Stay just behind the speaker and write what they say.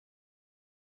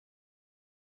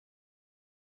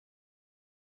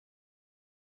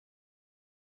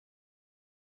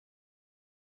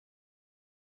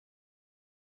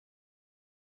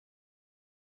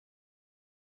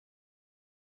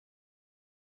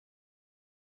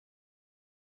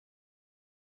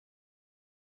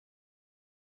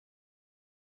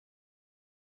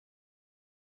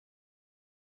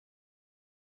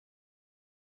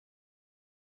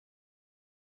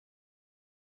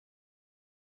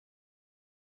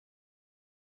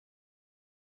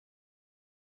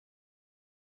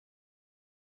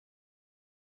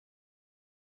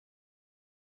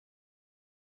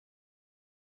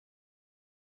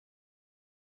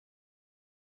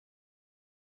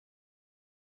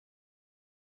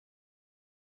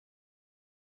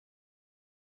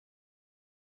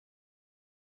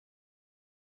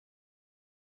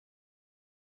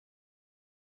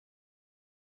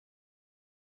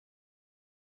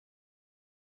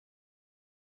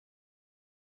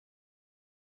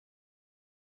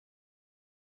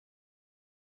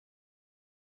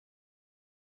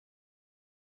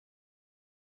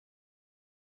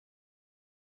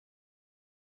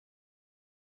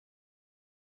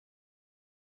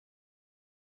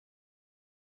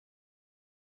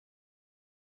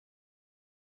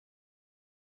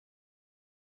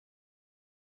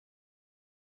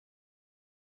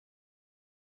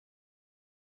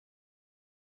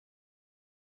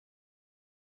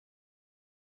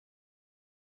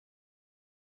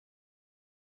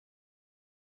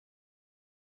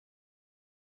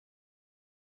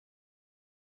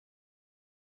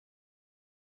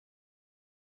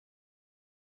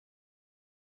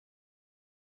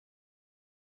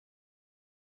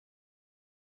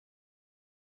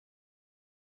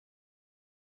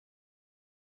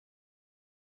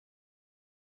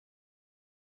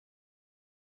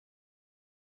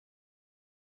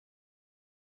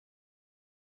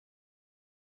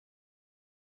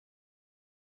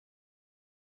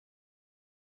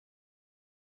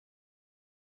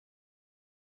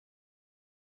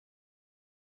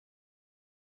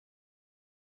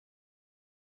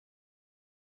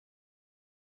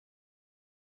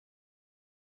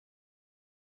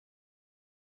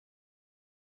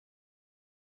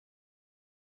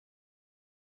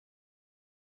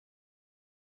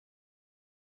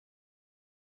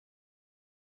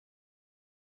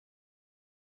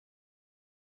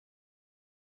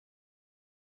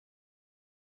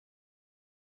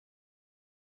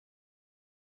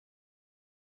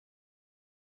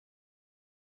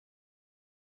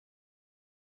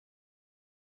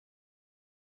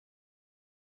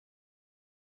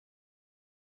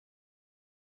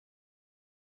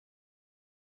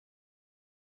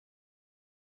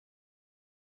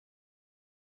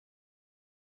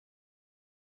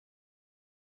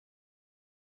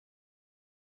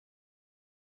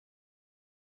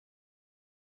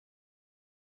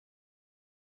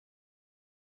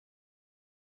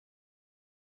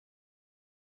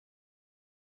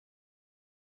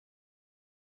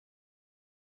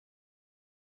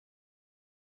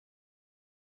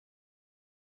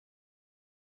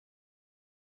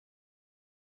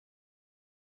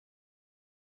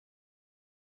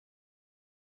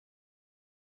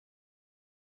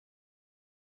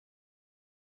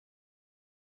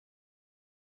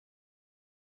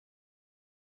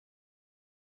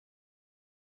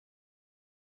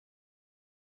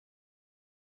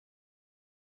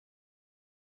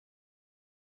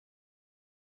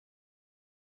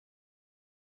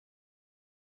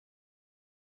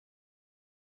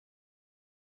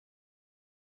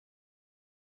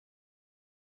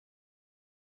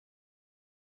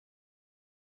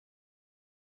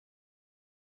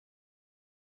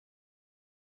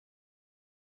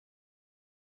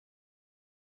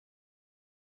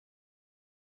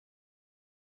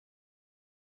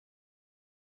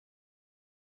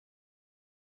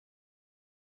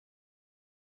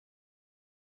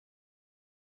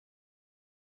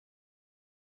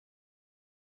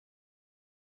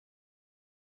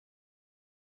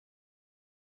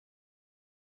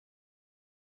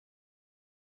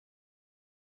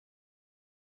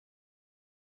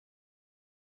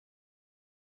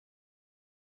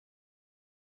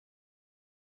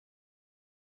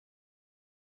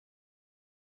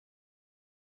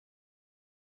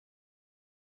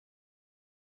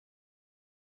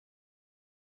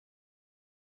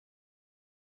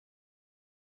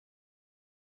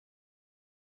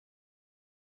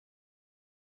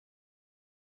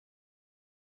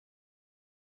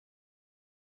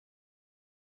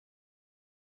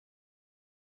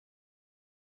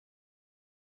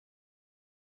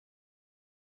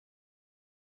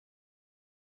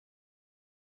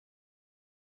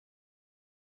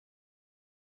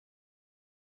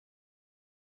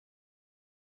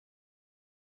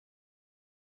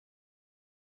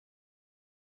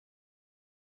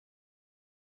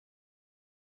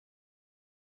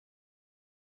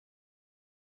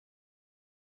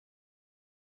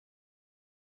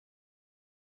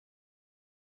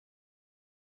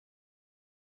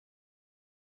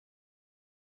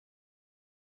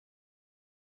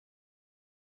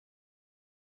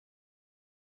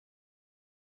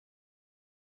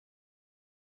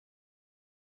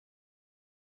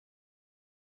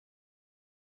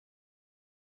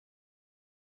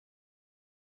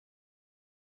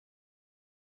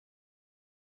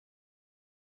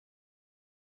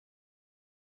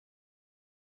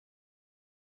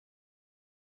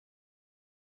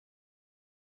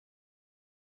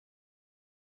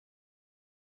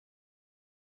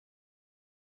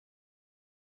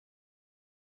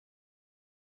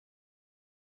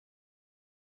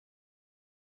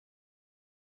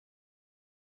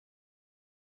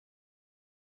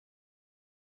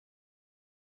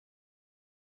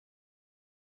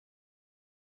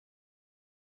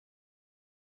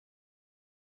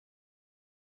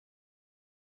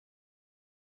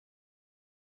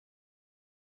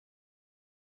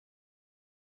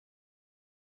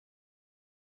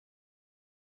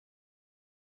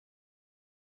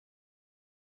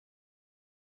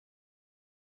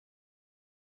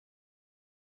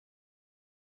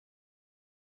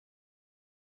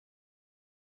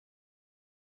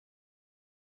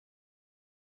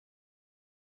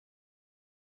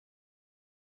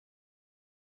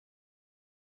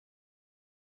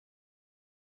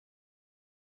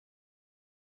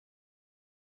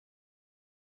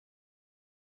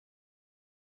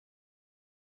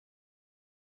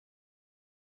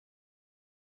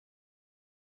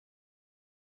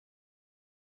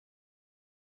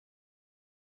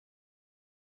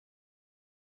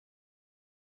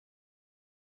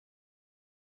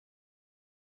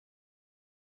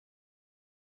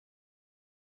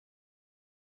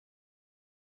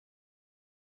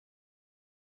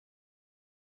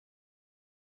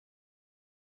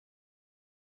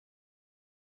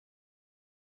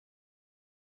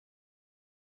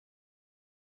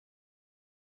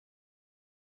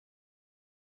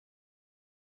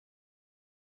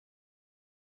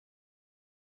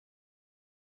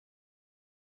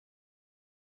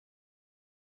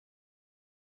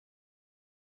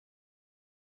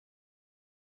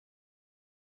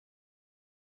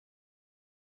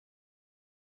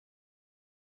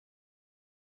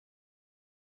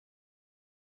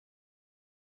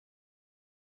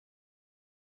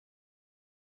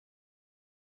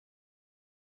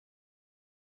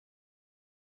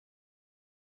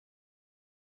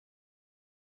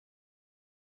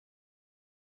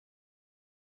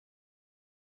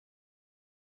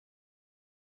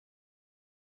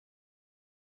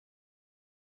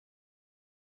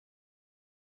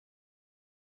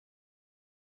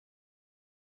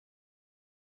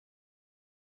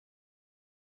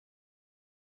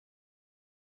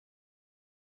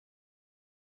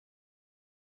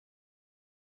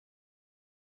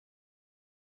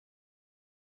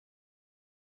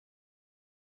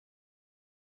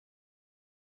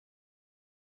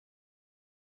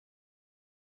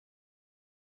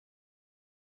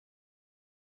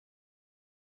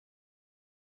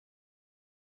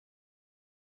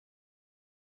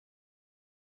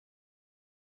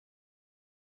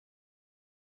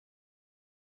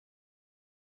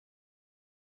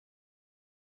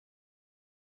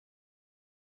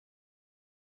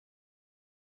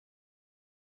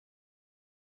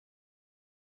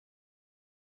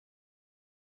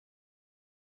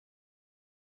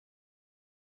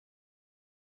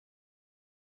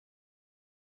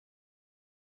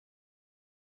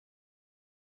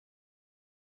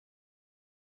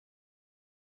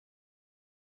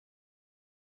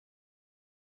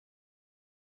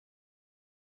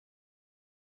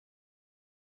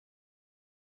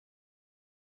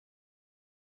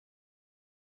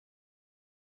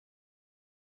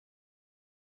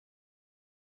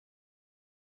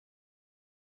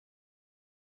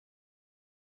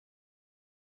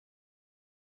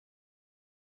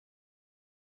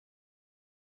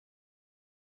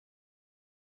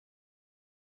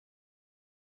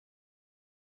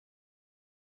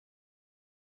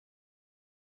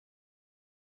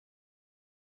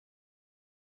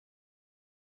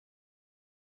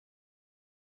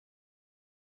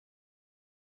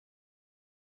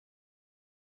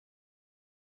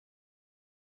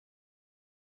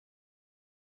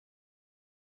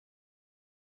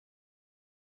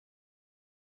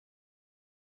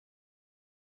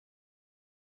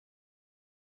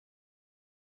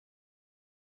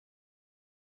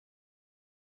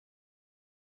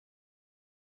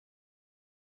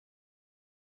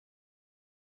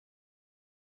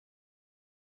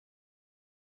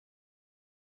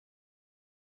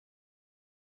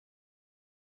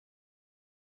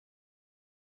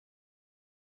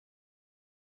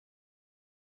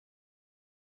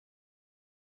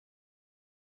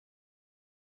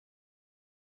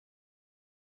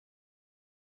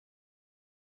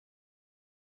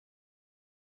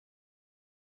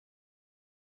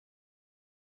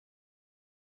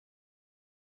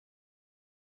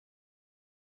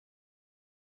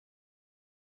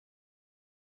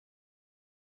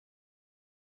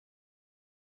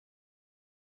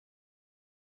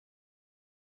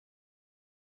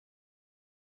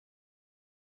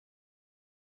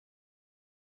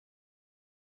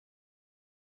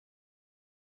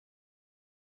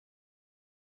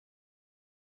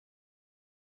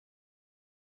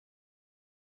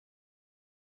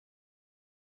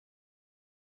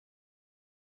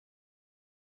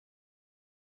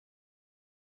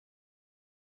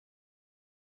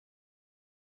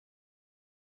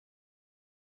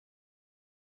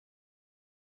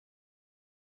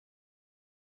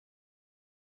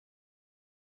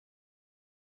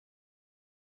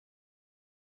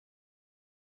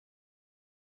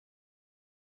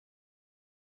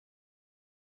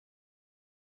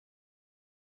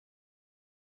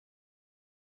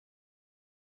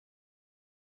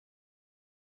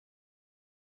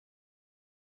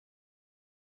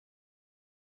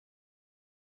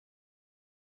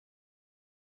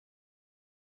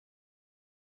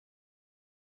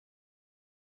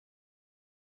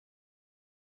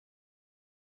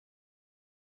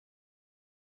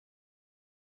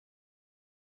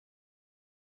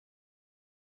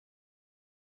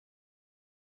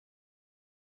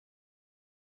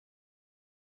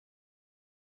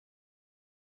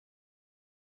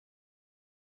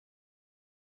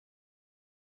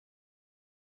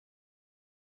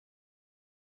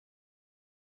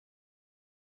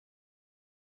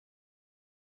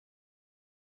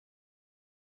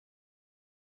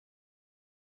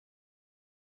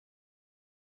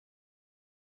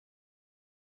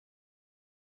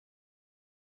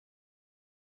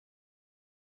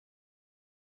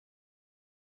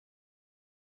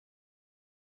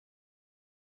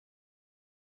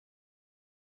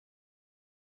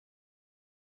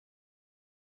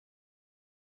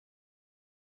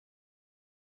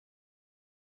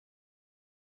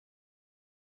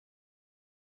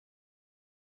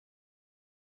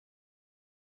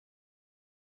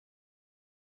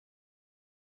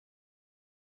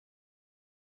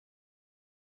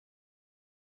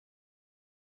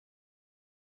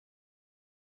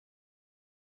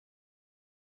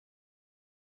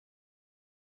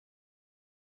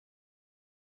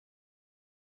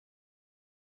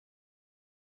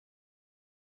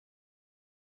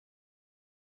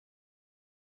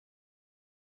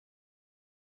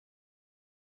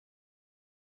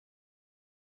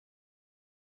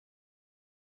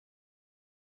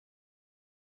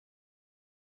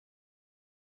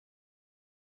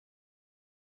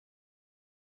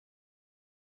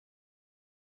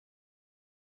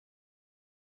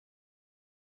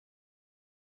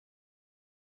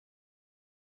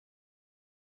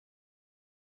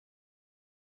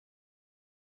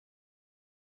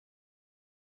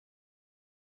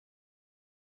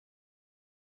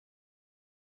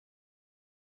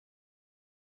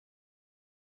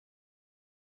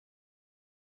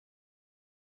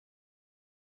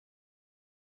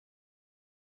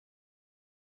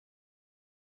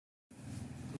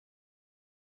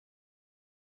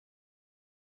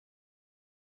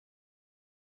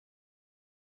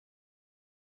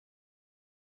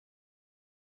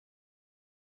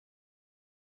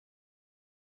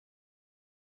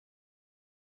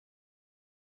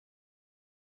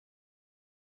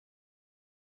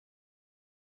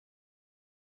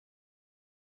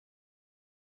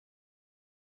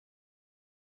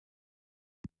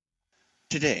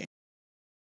today.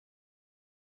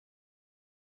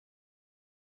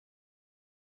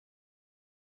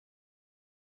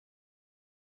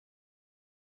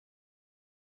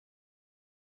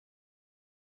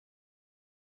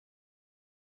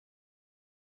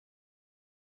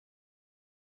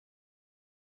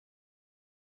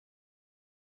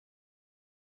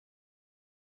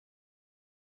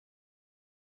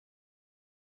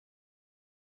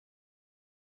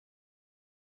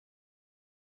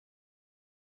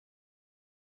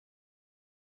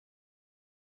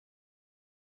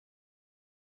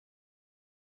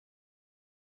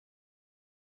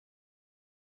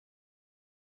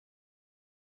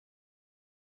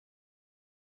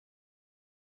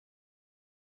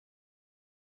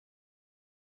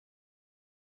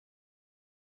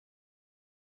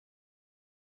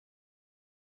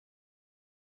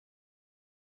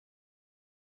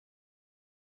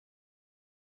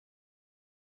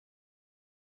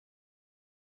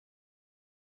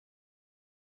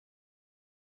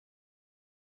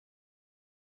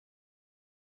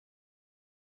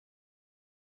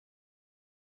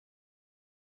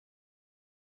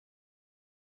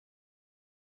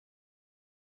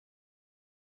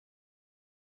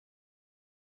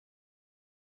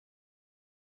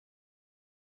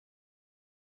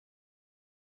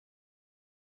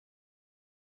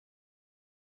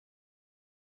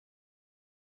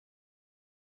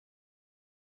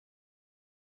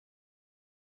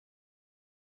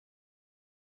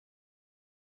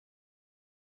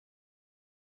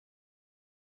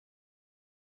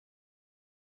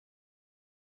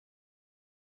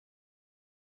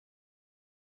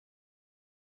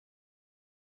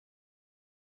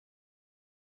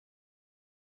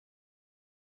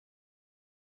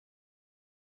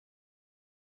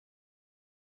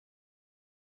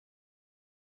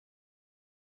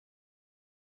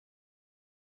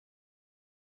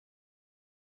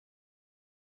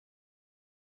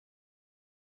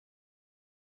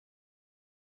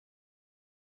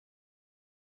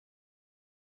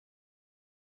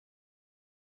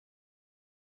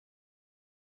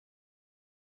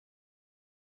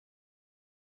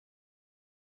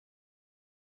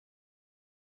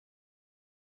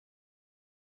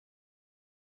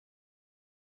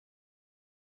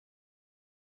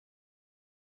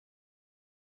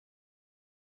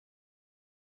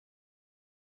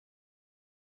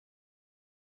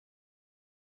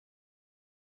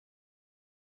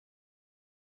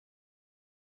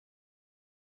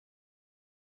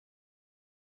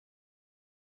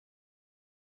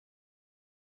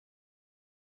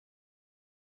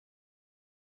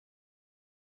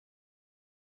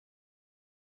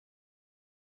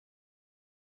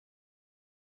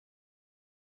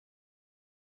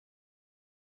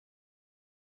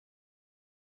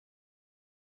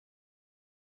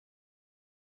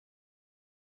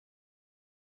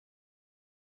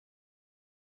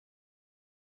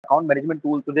 account management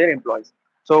tool to their employees.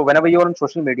 So whenever you're on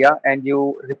social media and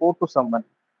you report to someone,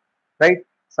 right?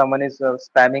 Someone is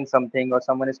spamming something or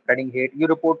someone is spreading hate. You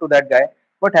report to that guy.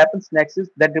 What happens next is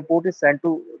that report is sent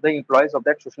to the employees of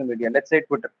that social media. Let's say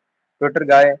Twitter. Twitter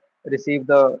guy received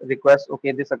the request.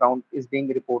 Okay, this account is being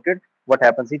reported. What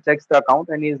happens? He checks the account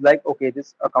and he is like, okay,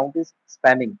 this account is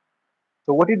spamming.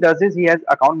 So what he does is he has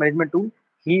account management tool.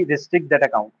 He restricts that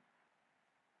account.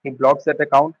 He blocks that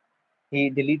account. He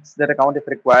deletes that account if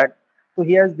required. So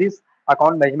he has this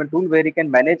account management tool where he can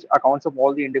manage accounts of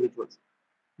all the individuals.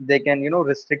 They can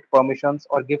restrict permissions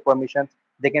or give permissions.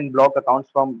 They can block accounts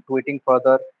from tweeting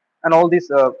further, and all these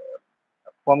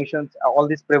permissions, all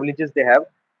these privileges they have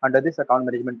under this account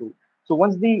management tool. So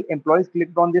once the employees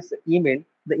clicked on this email,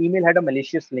 the email had a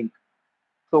malicious link.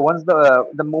 So once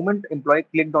the moment employee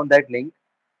clicked on that link,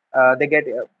 they get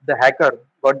the hacker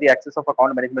got the access of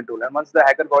account management tool, and once the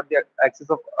hacker got the access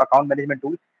of account management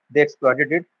tool, they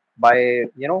exploited it by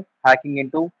hacking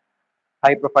into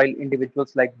high profile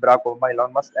individuals like Barack Obama,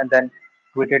 Elon Musk, and then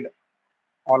tweeted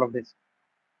all of this.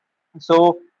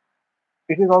 So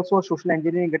it is also a social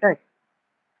engineering attack.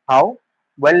 How?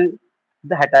 Well,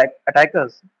 the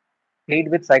attackers played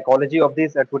with psychology of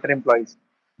these Twitter employees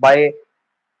by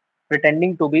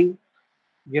pretending to be,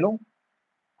 you know,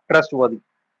 trustworthy.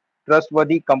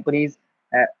 Trustworthy companies,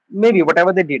 maybe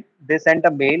whatever they did, they sent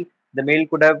a mail. The mail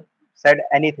could have said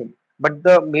anything, but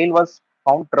the mail was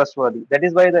found trustworthy. That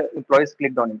is why the employees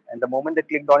clicked on it. And the moment they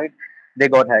clicked on it, they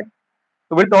got hacked.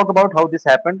 So we'll talk about how this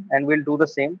happened, and we'll do the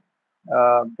same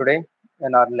today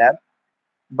in our lab.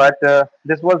 But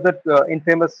this was the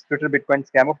infamous Twitter Bitcoin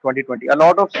scam of 2020. A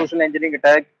lot of social engineering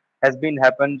attack has been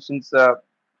happened since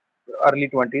early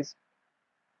 20s,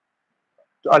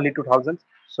 to early 2000s.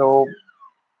 So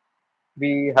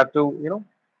we have to,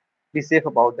 be safe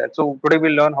about that. So today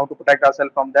we'll learn how to protect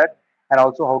ourselves from that and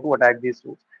also how to attack these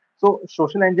tools. So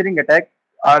social engineering attack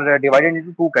are divided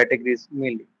into two categories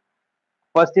mainly.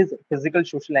 First is physical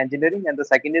social engineering and the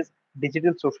second is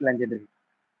digital social engineering.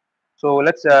 So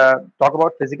let's talk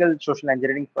about physical social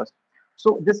engineering first.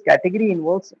 So this category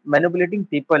involves manipulating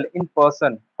people in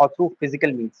person or through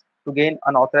physical means to gain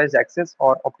unauthorized access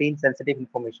or obtain sensitive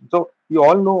information. So you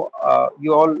all know,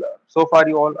 so far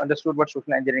you all understood what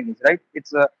social engineering is, right?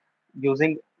 It's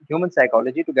using human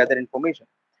psychology to gather information.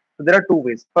 So there are two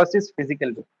ways. First is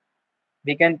physical way.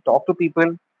 We can talk to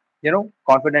people,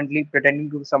 confidently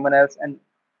pretending to someone else, and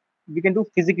we can do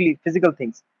physical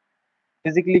things.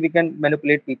 Physically we can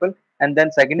manipulate people. And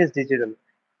then second is digital.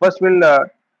 First we'll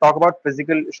talk about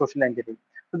physical social engineering.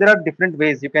 So there are different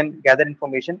ways you can gather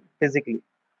information physically.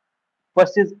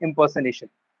 First is impersonation.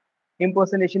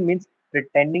 Impersonation means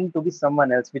pretending to be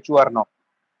someone else which you are not.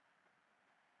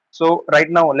 So right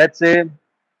now let's say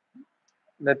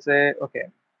okay,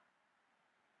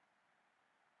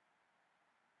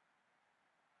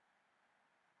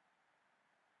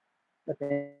 I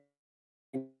think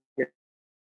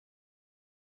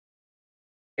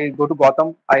I go to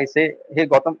Gotham, I say, hey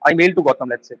Gotham, I mail to Gotham,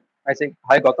 let's say. I say,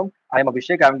 hi Gotham, I am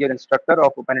Abhishek, I am your instructor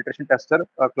of penetration tester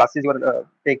classes you are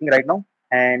taking right now.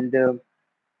 And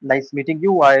nice meeting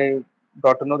you. I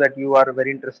got to know that you are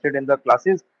very interested in the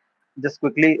classes. Just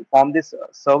quickly form this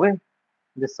survey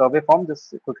form.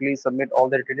 Just quickly submit all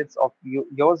the details of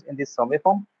yours in this survey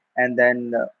form, and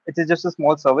then it is just a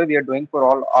small survey we are doing for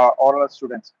all our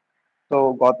students.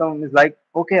 So Gautam is like,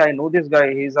 okay, I know this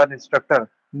guy. He's our instructor.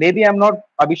 Maybe I'm not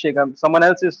Abhishek. Someone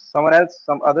else,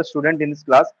 some other student in this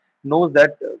class knows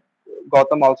that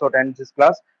Gautam also attends this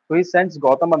class. So he sends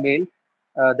Gautam a mail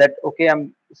that okay,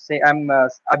 I'm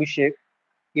Abhishek,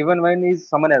 even when he's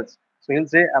someone else. So he'll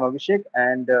say, I'm Abhishek,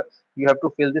 and you have to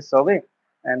fill this survey.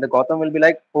 And the Gautam will be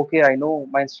like, okay, I know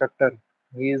my instructor.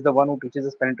 He is the one who teaches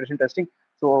us penetration testing.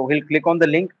 So he'll click on the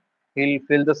link, he'll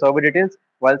fill the survey details.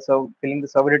 While filling the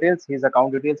survey details, his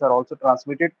account details are also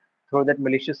transmitted through that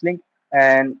malicious link.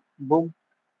 And boom,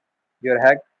 you're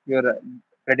hacked. Your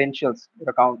credentials, your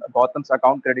account, Gautam's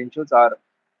account credentials are,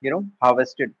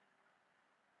 harvested,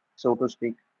 so to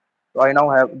speak. So I now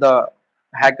have the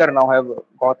hacker now have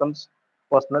Gautam's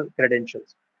personal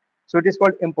credentials. So it is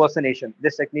called impersonation.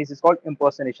 This technique is called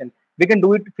impersonation. We can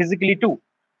do it physically too.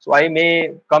 So I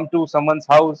may come to someone's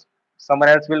house, someone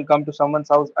else will come to someone's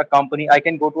house, a company. I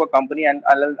can go to a company and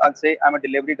I'll say I'm a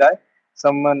delivery guy.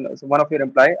 One of your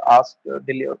employee asked,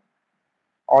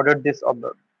 ordered this of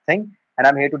the thing, and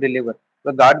I'm here to deliver.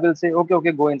 The guard will say, okay,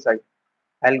 okay, go inside.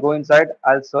 I'll go inside,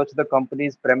 I'll search the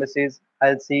company's premises,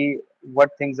 I'll see what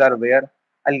things are where.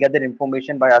 I'll gather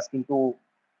information by asking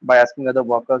other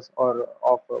workers or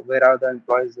of where are the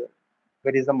employees,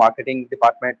 where is the marketing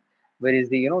department, where is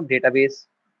the database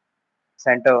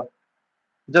center,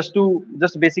 just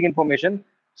basic information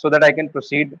so that I can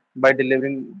proceed by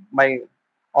delivering my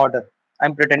order.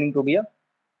 I'm pretending to be a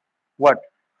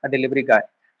delivery guy.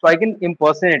 So I can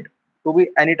impersonate to be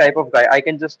any type of guy. I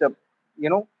can just you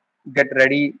know get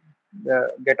ready,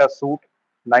 get a suit,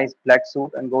 nice black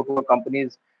suit, and go to a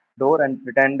company's door and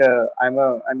pretend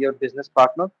I'm your business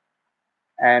partner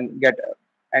and get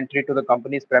entry to the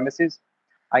company's premises.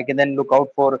 I can then look out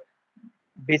for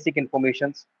basic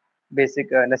informations,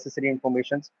 basic necessary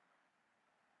informations.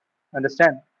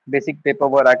 Understand? Basic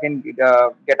paperwork. I can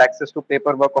get access to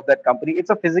paperwork of that company. It's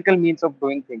a physical means of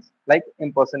doing things like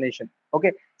impersonation.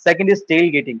 Okay. Second is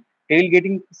tailgating.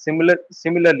 Tailgating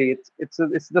similarly, it's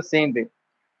the same way.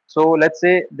 So let's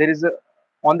say there is a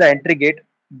on the entry gate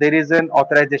there is an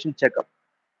authorization checkup.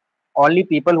 Only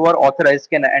people who are authorized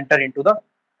can enter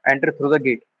through the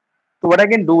gate. So what I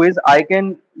can do is I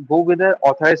can go with an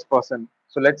authorized person.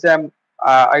 So let's say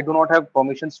I do not have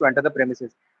permissions to enter the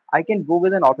premises. I can go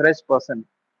with an authorized person,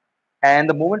 and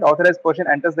the moment authorized person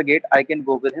enters the gate, I can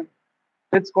go with him.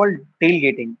 So it's called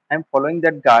tailgating. I'm following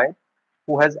that guy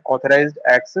who has authorized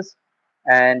access,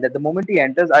 and the moment he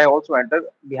enters, I also enter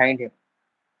behind him.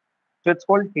 So it's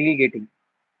called tailgating.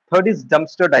 Third is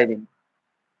dumpster diving.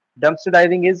 Dumpster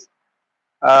diving is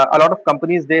a lot of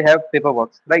companies they have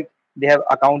paperwork, right? They have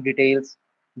account details.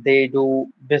 They do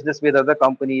business with other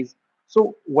companies.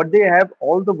 So what they have,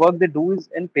 all the work they do is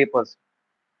in papers,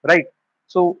 right?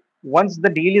 So once the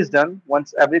deal is done,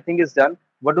 once everything is done,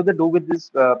 what do they do with this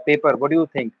paper? What do you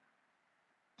think?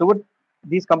 So what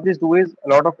these companies do is a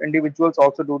lot of individuals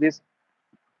also do this.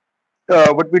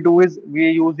 What we do is we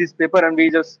use this paper and we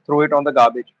just throw it on the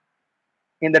garbage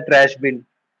in the trash bin.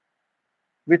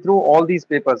 We throw all these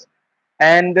papers,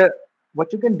 and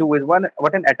what you can do is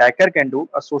what an attacker can do,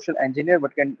 a social engineer,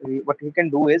 what he can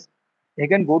do is He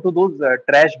can go to those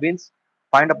trash bins,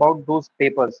 find about those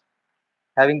papers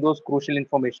having those crucial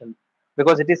information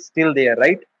because it is still there,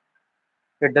 right?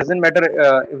 It doesn't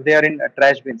matter if they are in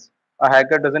trash bins. A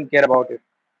hacker doesn't care about it.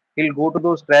 He'll go to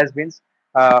those trash bins,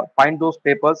 find those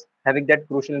papers having that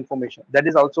crucial information. That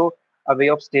is also a way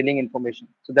of stealing information.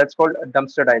 So that's called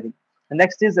dumpster diving. The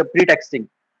next is pretexting.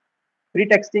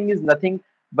 Pretexting is nothing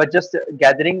but just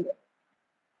gathering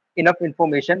enough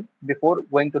information before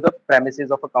going to the premises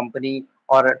of a company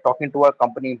or talking to a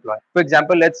company employee. For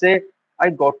example, let's say I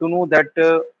got to know that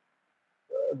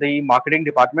the marketing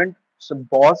department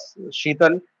boss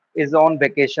Sheetal is on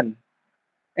vacation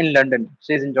in London.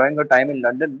 She is enjoying her time in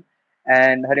London,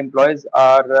 and her employees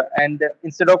are and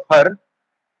instead of her,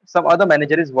 some other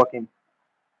manager is working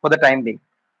for the time being.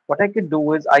 What I could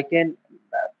do is I can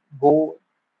go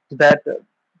to that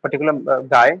particular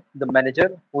guy, the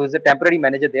manager who is a temporary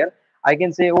manager there. I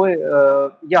can say,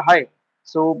 oh, yeah, hi.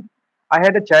 So I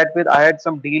had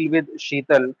some deal with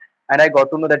Sheetal, and I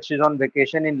got to know that she's on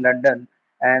vacation in London,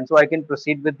 and so I can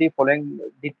proceed with the following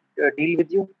deal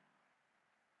with you.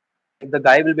 The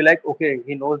guy will be like, okay,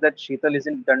 he knows that Sheetal is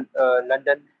in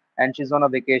London and she's on a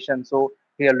vacation, so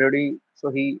he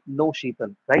knows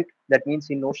Sheetal, right? That means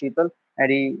he knows Sheetal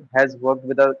and he has worked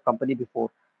with a company before.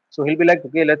 So he'll be like,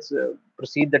 okay, let's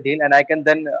proceed the deal, and I can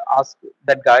then ask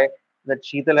that guy that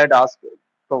Sheetal had asked,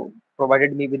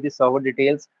 provided me with the server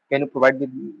details. Can you provide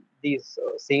with these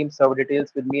same server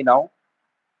details with me now,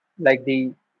 like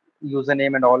the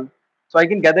username and all? So I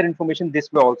can gather information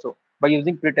this way also by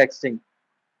using pretexting.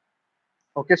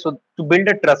 Okay, so to build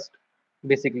a trust,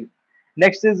 basically.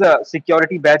 Next is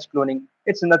security badge cloning.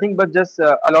 It's nothing but just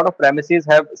a lot of premises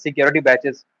have security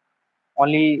badges.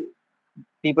 Only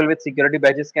people with security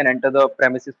badges can enter the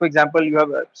premises. For example, you have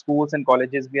schools and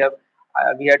colleges. We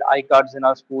had I cards in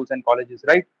our schools and colleges,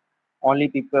 right? Only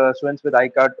people students with I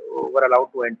card were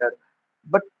allowed to enter.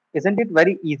 But isn't it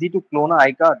very easy to clone a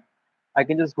I card? I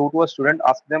can just go to a student,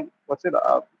 ask them, "What's it?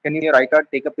 Can you your I card?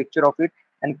 Take a picture of it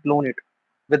and clone it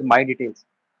with my details,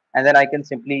 and then I can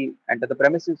simply enter the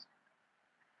premises."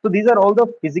 So these are all the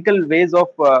physical ways of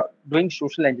doing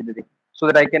social engineering, so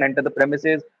that I can enter the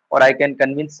premises or I can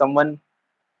convince someone,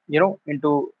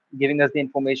 into giving us the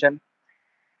information.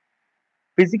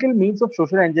 Physical means of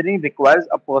social engineering requires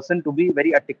a person to be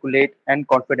very articulate and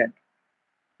confident.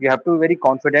 You have to be very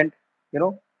confident,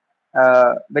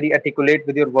 very articulate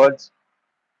with your words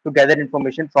to gather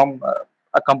information from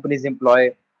a company's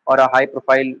employee or a high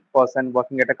profile person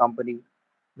working at a company,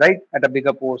 right? At a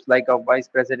bigger post like a vice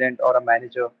president or a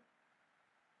manager.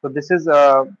 So this is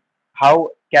how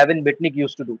Kevin Mitnick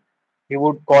used to do. He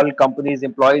would call companies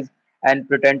employees and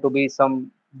pretend to be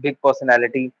some big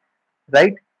personality,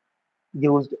 right?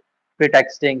 Used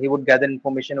pretexting. He would gather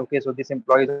information. Okay, so this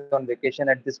employee is on vacation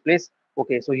at this place.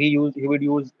 Okay, so he would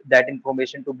use that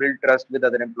information to build trust with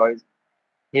other employees.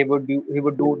 He would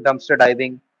do dumpster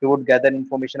diving. He would gather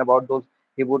information about those.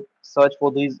 He would search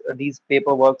for these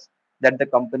paperworks that the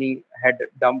company had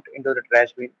dumped into the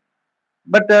trash bin.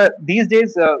 But these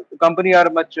days, company are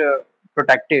much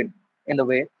protected in the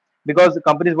way, because the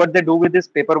companies, what they do with this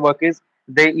paperwork is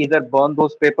they either burn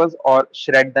those papers or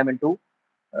shred them into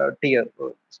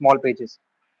small pages,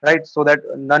 right? So that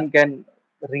none can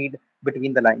read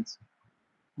between the lines.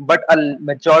 But a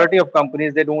majority of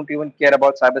companies, they don't even care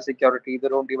about cybersecurity. They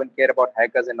don't even care about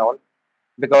hackers and all,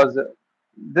 because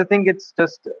they think it's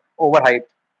just overhyped,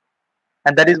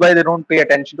 and that is why they don't pay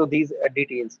attention to these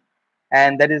details,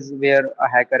 and that is where a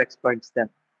hacker exploits them.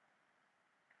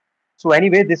 So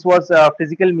anyway, this was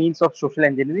physical means of social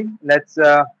engineering. Let's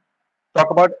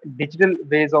talk about digital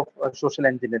ways of social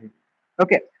engineering.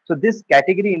 Okay, so this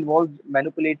category involves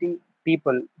manipulating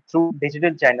people through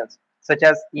digital channels such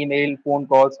as email, phone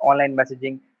calls, online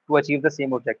messaging to achieve the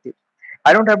same objective.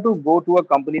 I don't have to go to a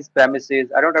company's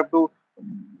premises. I don't have to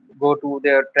go to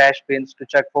their trash bins to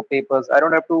check for papers. I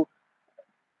don't have to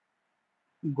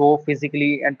go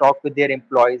physically and talk with their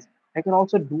employees. I can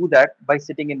also do that by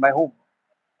sitting in my home.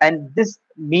 And this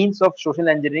means of social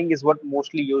engineering is what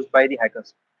mostly used by the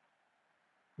hackers.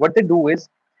 What they do is,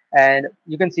 and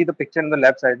you can see the picture on the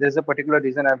left side, there's a particular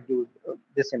reason I've used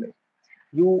this image.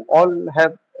 You all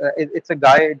have, it's a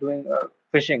guy doing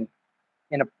fishing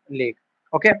in a lake.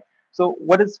 Okay, so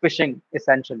what is fishing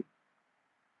essentially?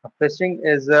 Fishing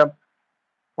is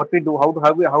what we do.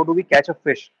 How do we catch a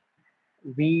fish?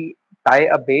 We tie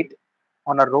a bait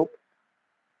on a rope,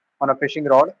 on a fishing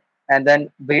rod, and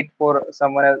then wait for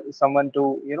someone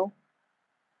to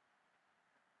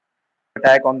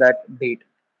attack on that bait,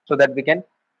 so that we can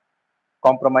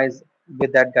compromise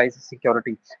with that guy's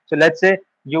security. So let's say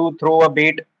you throw a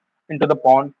bait into the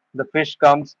pond, the fish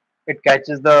comes, it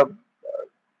catches the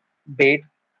bait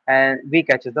and we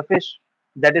catches the fish.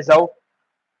 That is how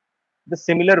the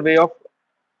similar way of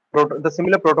the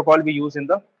similar protocol we use in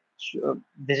the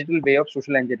digital way of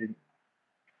social engineering.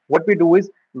 What we do is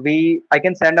I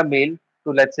can send a mail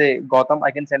to, let's say, Gotham.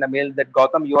 I can send a mail that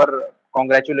Gotham, you are,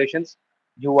 congratulations,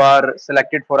 you are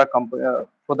selected for a company,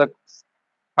 for the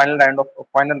final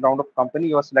round of company.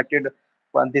 You are selected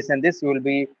for this and this. You will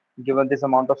be given this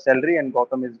amount of salary, and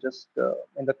Gotham is just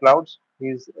in the clouds.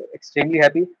 He's extremely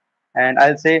happy, and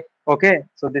I'll say, okay,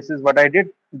 so this is what I did.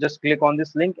 Just click on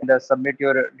this link and submit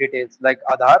your details like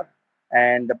Aadhaar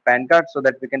and the PAN card so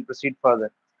that we can proceed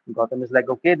further. Gotham is like,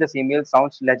 okay, this email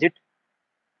sounds legit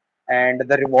and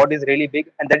the reward is really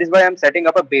big, and that is why I'm setting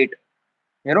up a bait.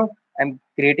 You know, I'm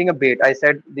creating a bait. I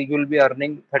said that you will be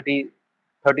earning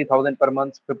 30,000 per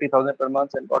month, 50,000 per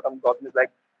month, and Gotham is like,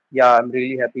 yeah, I'm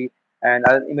really happy, and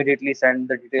I'll immediately send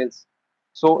the details.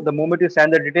 So the moment you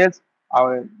send the details,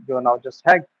 you are now just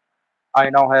hacked. I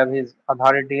now have his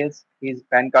Aadhaar details, his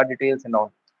PAN card details, and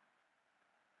all.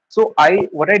 So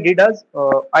what I did is,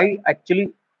 I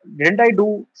actually, didn't I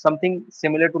do something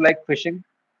similar to like phishing,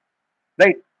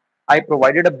 right? I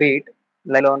provided a bait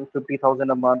like on 50,000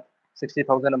 a month,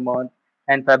 60,000 a month,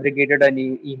 and fabricated an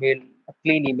email, a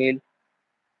clean email,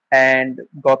 and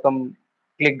Gotham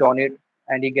clicked on it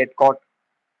and he get caught.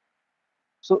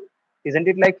 So isn't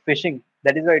it like phishing?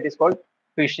 That is why it is called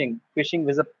phishing. Phishing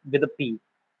with a P.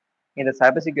 In the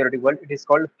cybersecurity world, it is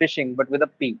called phishing, but with a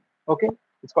P. Okay,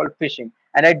 it's called phishing,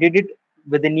 and I did it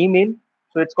with an email,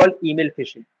 so it's called email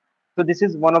phishing. So this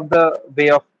is one of the way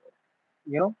of,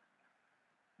 you know,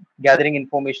 gathering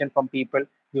information from people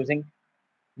using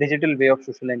digital way of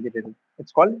social engineering.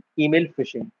 It's called email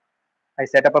phishing. I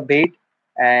set up a bait,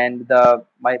 and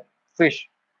my fish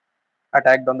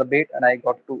attacked on the bait, and I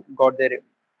got their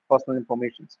personal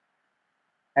information.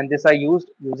 And this I used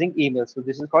using email. So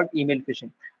this is called email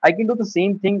phishing. I can do the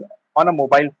same thing on a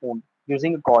mobile phone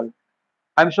using a call.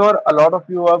 I'm sure a lot of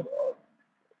you have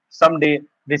someday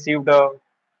received a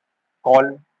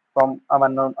call from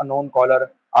an unknown caller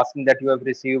asking that you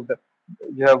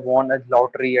have won a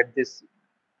lottery at this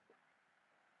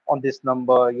on this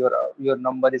number. Your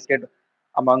number is get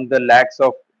among the lakhs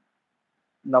of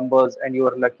numbers, and you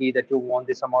are lucky that you won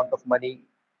this amount of money.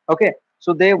 Okay,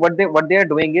 so what they are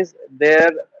doing is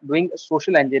they're doing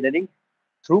social engineering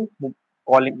through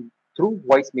calling, through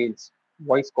voicemails,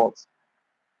 voice calls.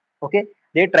 Okay,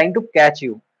 they're trying to catch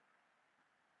you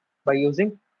by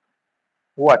using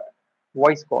what?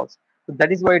 Voice calls. So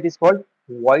that is why it is called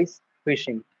voice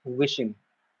phishing, wishing.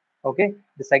 Okay,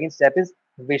 the second step is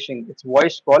phishing. It's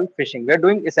voice call phishing. We're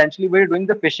doing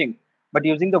the phishing, but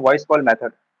using the voice call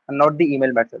method and not the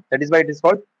email method. That is why it is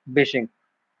called phishing.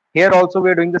 Here also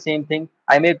we're doing the same thing.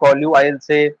 I may call you. I'll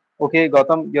say, okay,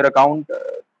 Gautam, your account.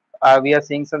 We are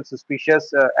seeing some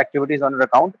suspicious activities on your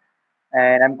account,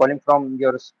 and I'm calling from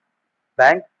your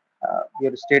bank,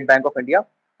 your State Bank of India,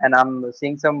 and I'm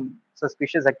seeing some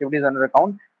suspicious activities on your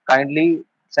account. Kindly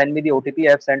send me the OTP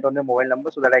I have sent on your mobile number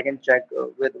so that I can check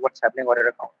with what's happening on your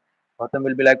account. Gautam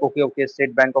will be like, okay, okay,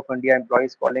 State Bank of India employee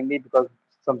is calling me because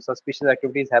some suspicious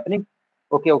activity is happening.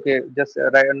 Okay, okay, just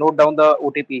note down the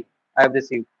OTP I have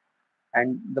received.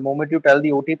 And the moment you tell the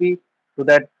OTP to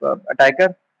that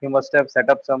attacker, he must have set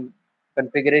up some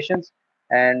configurations.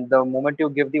 And the moment you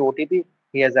give the OTP,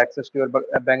 he has access to your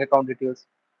bank account details,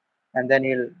 and then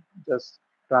he'll just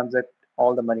transact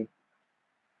all the money.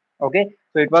 Okay,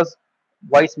 so it was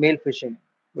voicemail phishing,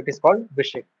 which is called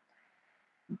phishing.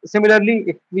 Similarly,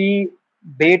 if we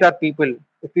bait our people,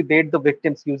 if we bait the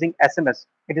victims using SMS,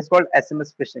 it is called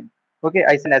SMS phishing. Okay,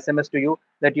 I send SMS to you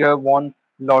that you have won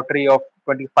lottery of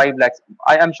 25 lakhs.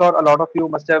 I am sure a lot of you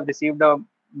must have received a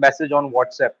message on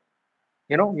WhatsApp.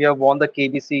 You know, you have won the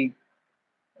KBC,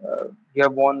 you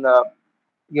have won,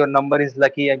 your number is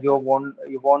lucky, and you won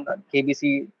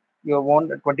KBC, you have won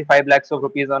 25 lakhs of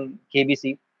rupees on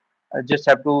KBC. Just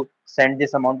have to send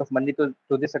this amount of money to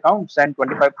this account, send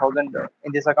 25,000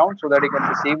 in this account so that you can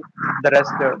receive the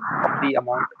rest of the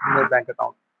amount in your bank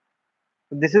account.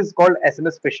 So this is called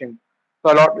SMS phishing.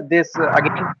 So a lot this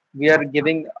again, we are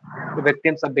giving the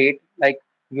victims a bait like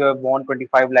you have won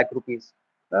 25 lakh rupees.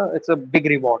 It's a big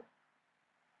reward.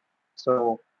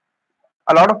 So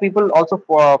a lot of people also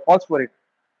falls for it.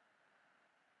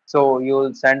 So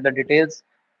you'll send the details,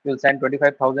 you'll send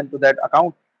 25,000 to that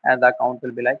account, and the account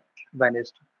will be like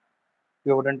vanished.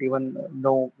 You wouldn't even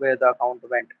know where the account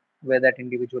went, where that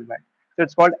individual went. So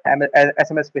it's called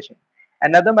SMS phishing.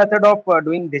 Another method of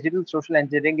doing digital social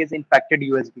engineering is infected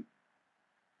USB.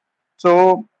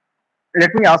 So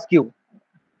let me ask you,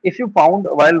 if you found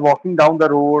while walking down the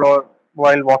road or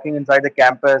while walking inside the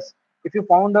campus, if you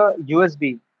found a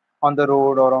USB, on the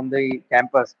road or on the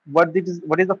campus, what is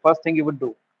the first thing you would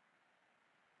do?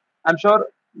 I'm sure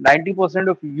 90%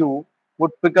 of you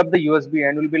would pick up the USB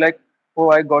and will be like, oh,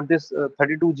 I got this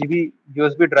 32 GB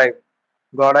USB drive.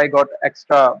 God, I got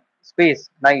extra space.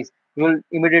 Nice. You will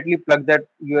immediately plug that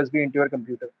USB into your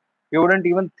computer. You wouldn't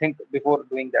even think before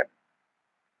doing that.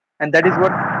 And that is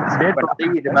what has Great happened. I topic,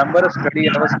 Adarsh. remember a study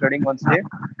I was studying once day.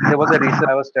 There was a research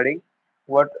I was studying.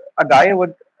 What a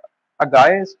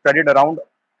guy studied around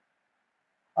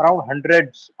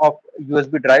hundreds of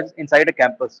USB drives inside a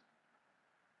campus,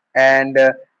 and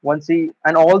once he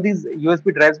and all these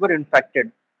USB drives were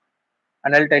infected,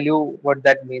 and I'll tell you what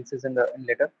that means is in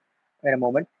later in a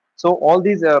moment. So all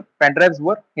these pen drives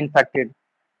were infected.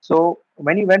 So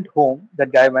when he went home,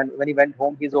 that guy when he went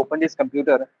home, he's opened his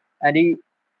computer and he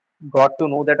got to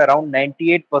know that around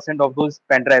 98% of those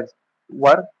pen drives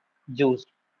were used.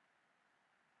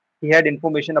 He had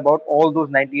information about all those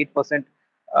 98%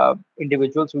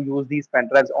 individuals who use these pen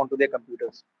drives onto their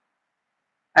computers,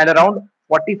 and around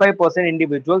 45%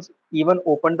 individuals even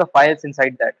opened the files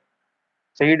inside that.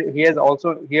 So he had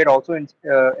also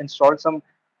installed some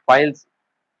files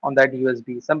on that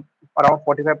USB. Some around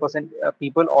 45%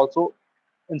 people also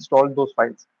installed those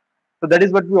files. So that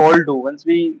is what we all do. Once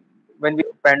we when we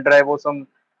pen drive or some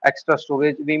extra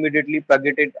storage, we immediately plug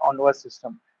it onto our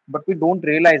system. But we don't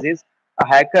realize is a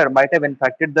hacker might have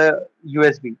infected the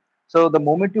USB. So the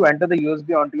moment you enter the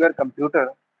USB onto your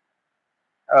computer,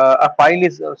 a file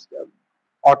is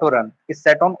auto run is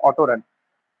set on auto run.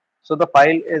 So the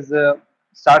file is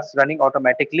starts running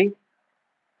automatically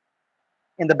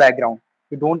in the background.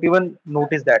 You don't even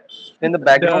notice that. So in the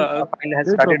background, a file has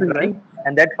Great started topic, guys. running,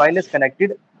 and that file is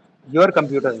connected your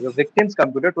computer, your victim's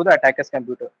computer, to the attacker's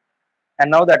computer.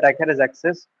 And now the attacker has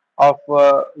access of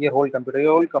your whole computer.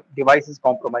 Your whole device is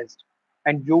compromised,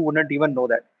 and you wouldn't even know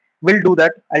that. We'll do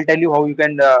that. I'll tell you how you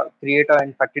can create an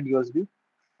infected USB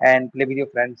and play with your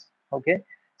friends. Okay.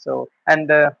 So and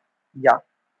yeah.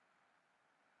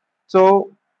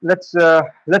 So let's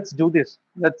do this.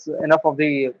 Let's enough of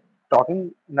the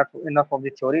talking. Enough of the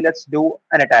theory. Let's do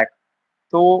an attack.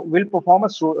 So we'll perform a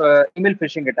email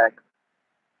phishing attack.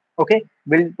 Okay,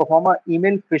 we'll perform a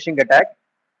email phishing attack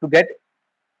to get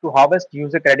to harvest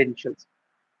user credentials.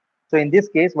 So in this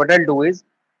case, what I'll do is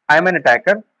I'm an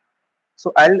attacker.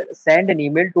 So I'll send an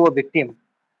email to a victim.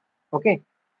 Okay,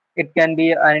 it can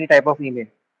be any type of email.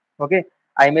 Okay,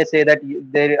 I may say that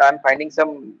there I'm finding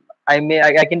some. I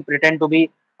can pretend to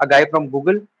be a guy from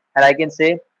Google, and I can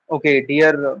say, okay,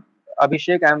 dear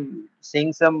Abhishek, I'm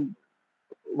seeing some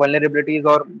vulnerabilities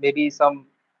or maybe some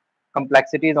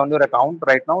complexities on your account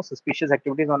right now, suspicious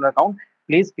activities on your account.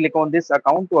 Please click on this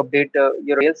account to update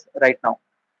your mails right now.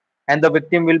 And the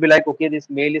victim will be like, okay, this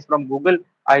mail is from Google.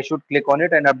 I should click on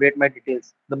it and update my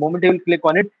details. The moment he will click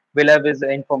on it, we'll have his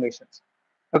information.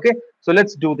 Okay, so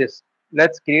let's do this.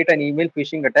 Let's create an email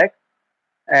phishing attack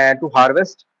to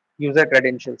harvest user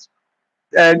credentials.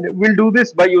 And we'll do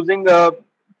this by using a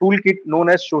toolkit known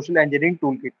as social engineering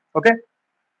toolkit. Okay,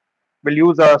 we'll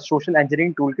use a social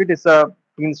engineering toolkit. It's a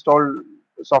pre-installed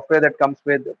software that comes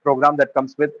with program that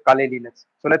comes with Kali Linux.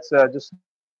 So let's just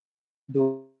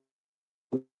do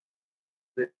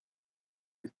this.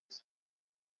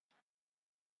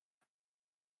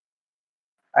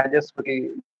 I just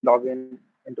quickly log in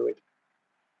into it.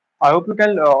 I hope you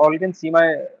can all can see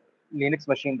my Linux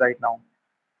machine right now.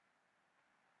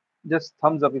 Just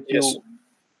thumbs up if Yes. you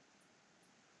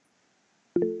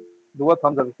do a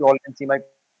thumbs up if you all can see my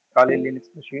Kali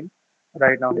Linux machine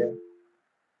right now here.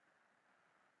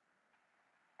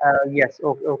 Yes.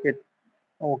 Okay. Okay.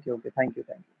 Okay. Okay. Thank you.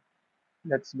 Thank you.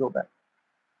 Let's go back.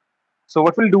 So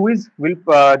what we'll do is we'll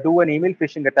do an email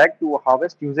phishing attack to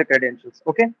harvest user credentials.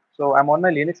 Okay. So I'm on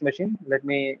my Linux machine. Let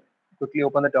me quickly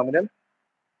open the terminal.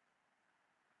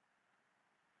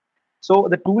 So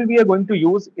the tool we are going to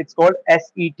use, it's called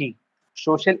SET,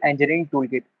 Social Engineering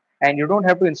Toolkit. And you don't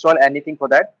have to install anything for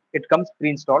that. It comes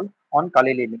pre-installed on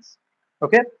Kali Linux.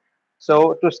 Okay.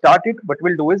 So to start it, what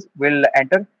we'll do is we'll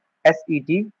enter SET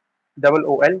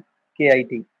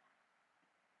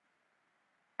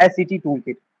SET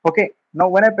toolkit. Okay. Now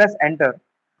when I press enter,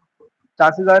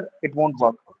 chances are it won't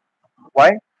work.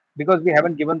 Why? Because we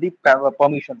haven't given the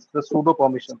permissions, the sudo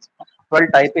permissions. So I'll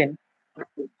type in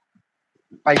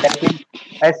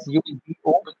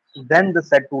sudo, then the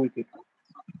set toolkit.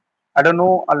 I don't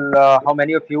know how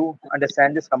many of you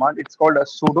understand this command. It's called a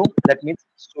sudo. That means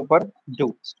super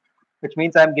do, which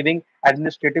means I'm giving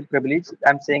administrative privilege.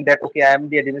 I'm saying that, okay, I am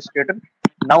the administrator.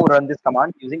 Now run this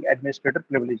command using administrator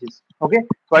privileges. Okay.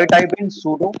 So I type in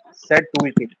sudo set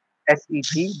toolkit,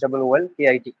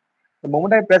 SETOOLKIT. The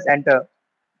moment I press enter,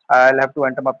 I'll have to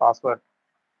enter my password.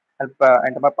 help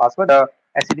enter my password.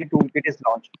 SCT toolkit is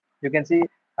launched. You can see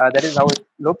that is how it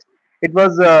looks. It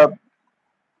was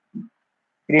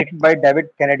created by David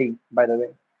Kennedy, by the way.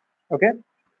 Okay,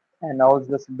 and now it's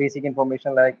this basic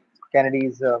information like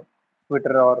Kennedy's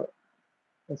Twitter or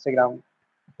Instagram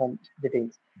home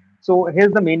details. So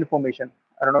here's the main information.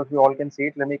 I don't know if you all can see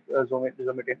it. Let me zoom it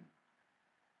in.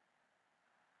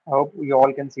 I hope you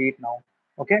all can see it now.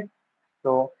 Okay,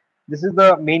 so this is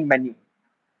the main menu.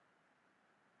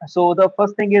 So the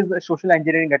first thing is social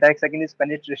engineering attacks. Second is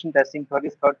penetration testing. Third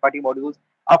is third-party modules.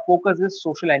 Our focus is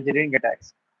social engineering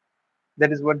attacks.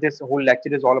 That is what this whole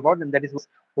lecture is all about, and that is what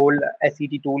whole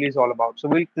SET tool is all about. So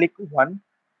we'll click one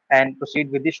and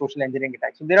proceed with the social engineering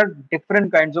attacks. So there are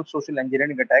different kinds of social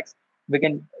engineering attacks we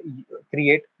can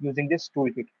create using this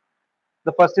toolkit.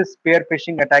 The first is spear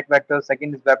phishing attack vectors.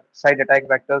 Second is website attack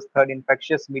vectors. Third,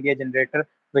 infectious media generator,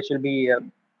 which will be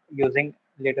using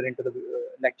later into the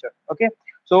lecture. Okay,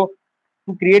 so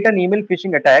to create an email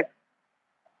phishing attack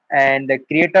and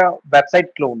create a website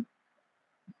clone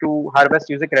to harvest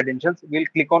user credentials, we'll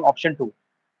click on option 2.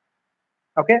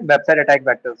 Okay, website attack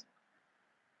vectors.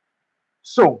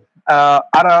 So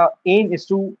our aim is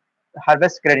to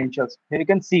harvest credentials. Here you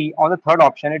can see on the third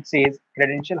option it says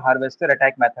credential harvester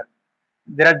attack method.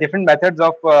 There are different methods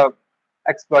of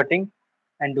exploiting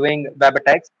and doing web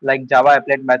attacks like Java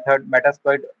applet method,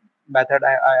 Metasploit method.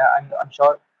 I'm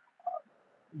sure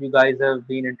you guys have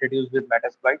been introduced with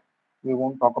Metasploit. We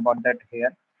won't talk about that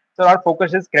here. So our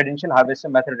focus is credential harvester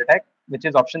method attack, which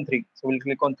is option 3. So we'll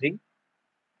click on 3.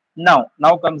 Now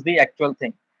comes the actual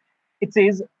thing. It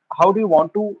says, how do you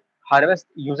want to harvest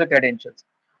user credentials?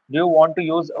 Do you want to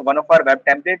use one of our web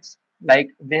templates?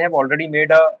 Like they have already made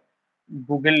a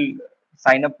Google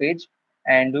sign up page,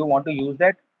 and do you want to use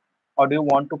that? Or do you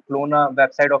want to clone a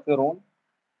website of your own?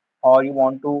 Or you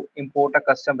want to import a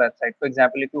custom website? For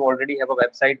example, if you already have a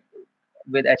website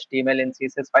with HTML and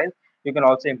CSS files, you can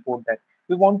also import that.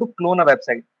 We want to clone a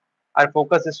website. Our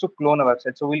focus is to clone a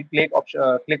website. So we'll click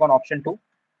on option 2.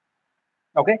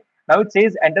 Okay. Now it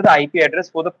says enter the IP address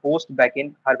for the post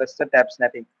backend harvester tab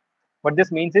snapping. What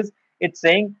this means is it's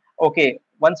saying, okay,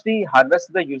 once we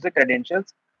harvest the user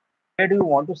credentials, where do you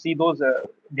want to see those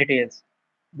details?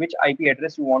 Which IP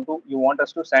address you want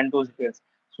us to send those details?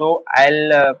 So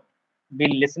I'll be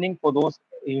listening for those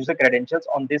user credentials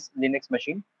on this Linux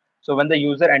machine. So when the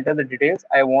user enter the details,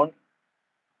 I want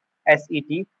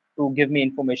SET to give me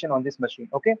information on this machine.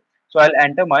 Okay. So I'll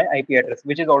enter my IP address,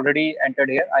 which is already entered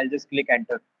here. I'll just click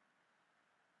enter.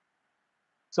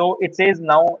 So it says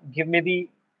now give me the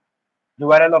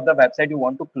URL of the website you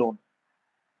want to clone.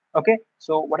 Okay.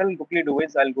 So what I'll quickly do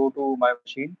is I'll go to my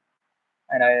machine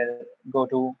and I'll go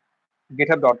to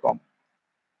github.com,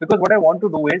 because what I want to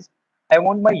do is I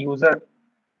want my user,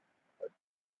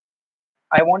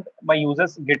 I want my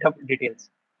user's GitHub details.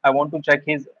 I want to check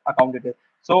his account details.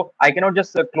 So I cannot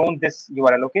just clone this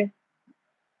URL, okay?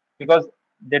 Because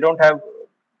they don't have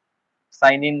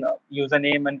sign in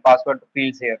username and password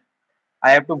fields here.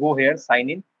 I have to go here, sign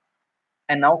in,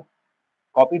 and now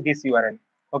copy this URL.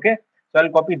 Okay, so I'll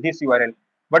copy this URL.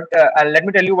 But let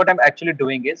me tell you what I'm actually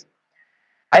doing is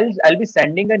I'll be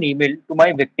sending an email to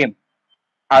my victim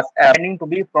as pretending to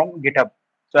be from GitHub.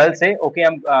 So I'll say, okay,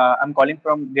 I'm calling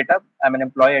from GitHub. I'm an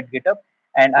employee at GitHub,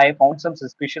 and I found some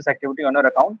suspicious activity on your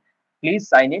account. Please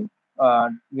sign in,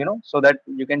 so that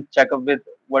you can check up with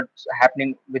what's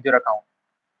happening with your account.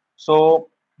 So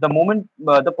the moment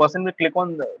the person will click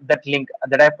on that link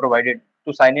that I have provided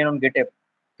to sign in on GitHub,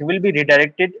 he will be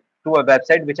redirected to a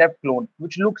website which I've cloned,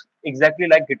 which looks exactly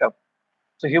like GitHub.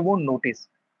 So he won't notice.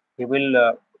 He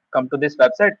will come to this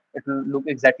website. It will look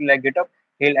exactly like GitHub.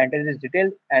 He'll enter his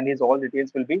details, and his all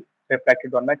details will be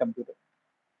reflected on my computer.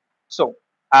 So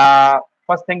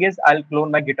first thing is I'll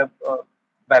clone my GitHub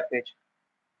web page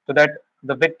so that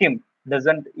the victim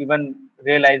doesn't even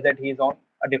realize that he's on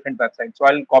a different website. So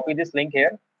I'll copy this link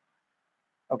here.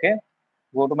 Okay,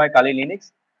 go to my Kali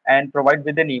Linux and provide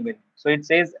with an email. So it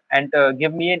says, and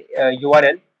give me an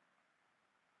URL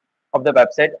of the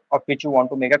website of which you want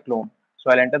to make a clone.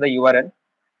 So I'll enter the URL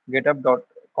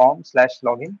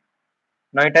github.com/login.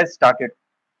 Now it has started.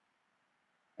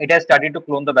 It has started to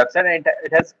clone the website, and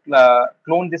it has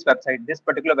cloned this website. This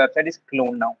particular website is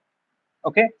cloned now.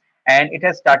 Okay, and it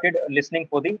has started listening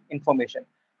for the information.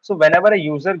 So whenever a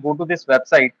user go to this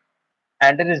website,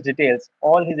 enter his details,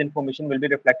 all his information will be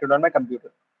reflected on my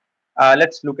computer.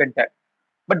 Let's look at that.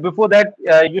 But before that,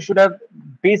 you should have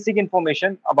basic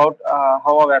information about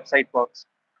how a website works.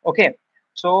 Okay,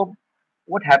 so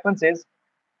what happens is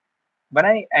when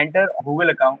I enter Google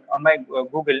account on my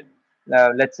Google,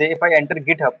 let's say if I enter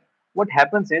GitHub, what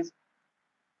happens is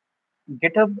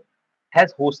GitHub.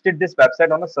 has hosted this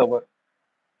website on a server.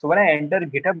 So when I enter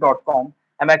github.com,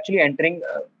 I'm actually entering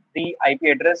the IP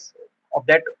address of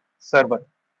that server.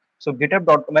 So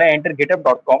when I enter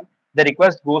github.com, the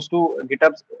request goes to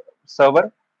GitHub's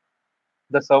server.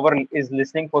 The server is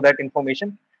listening for that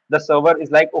information. The server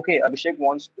is like, okay, Abhishek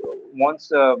wants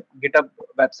GitHub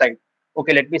website.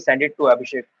 Okay, let me send it to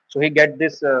Abhishek. So he get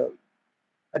this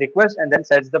request and then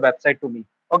sends the website to me.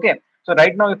 Okay, so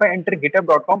right now if I enter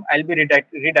github.com, I'll be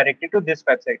redirected to this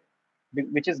website,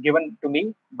 which is given to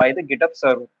me by the GitHub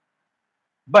server.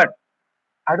 But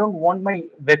I don't want my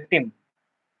victim.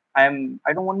 I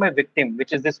don't want my victim,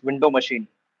 which is this window machine.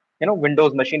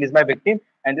 Windows machine is my victim,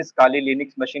 and this Kali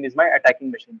Linux machine is my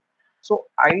attacking machine. So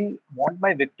I want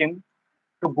my victim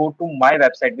to go to my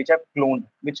website, which I've cloned,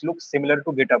 which looks similar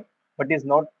to GitHub, but is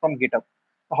not from GitHub.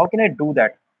 So how can I do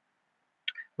that?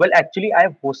 Well, actually, I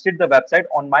have hosted the website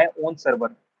on my own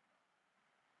server.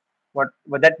 What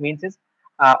that means is,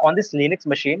 on this Linux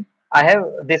machine, I have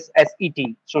this SET,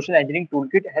 Social Engineering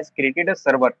Toolkit, has created a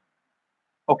server.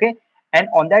 Okay, and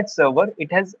on that server,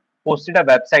 it has posted a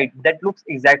website that looks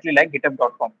exactly like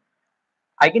github.com.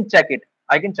 I can check it.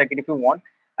 I can check it if you want.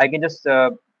 I can just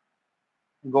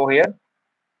go here.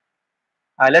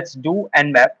 Let's do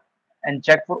nmap and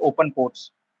check for open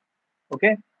ports.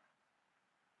 Okay,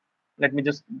 let me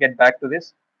just get back to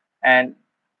this. And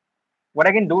what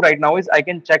I can do right now is I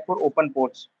can check for open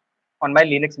ports on my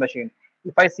Linux machine.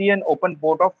 If I see an open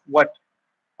port of what?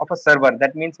 Of a server,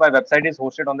 that means my website is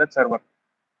hosted on that server.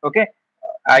 Okay,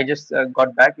 I just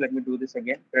got back. Let me do this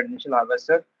again. Credential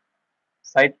harvester,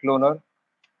 site cloner,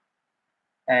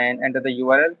 and enter the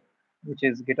URL, which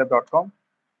is github.com,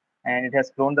 and it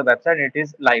has cloned the website and it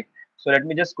is live. So let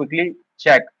me just quickly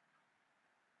check.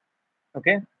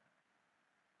 Okay,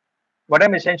 what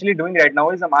I'm essentially doing right now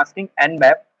is I'm asking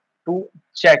nmap to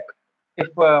check if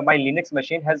my Linux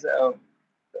machine has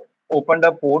opened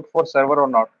a port for server or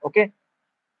not. Okay,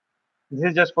 this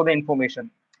is just for the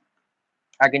information.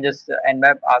 I can just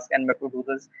nmap ask nmap to do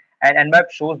this, and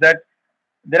nmap shows that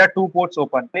there are two ports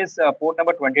open. One is port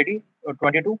number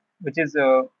 22, which is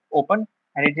open,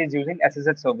 and it is using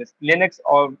SSH service. Linux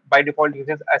or by default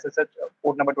uses SSH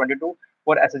port number 22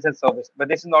 for SSH service, but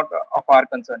this is not of our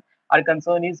concern. Our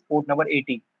concern is port number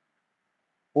 80.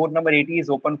 Port number 80 is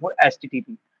open for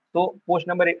HTTP. So port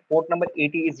number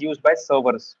 80 is used by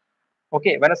servers.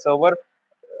 Okay, when a server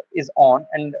is on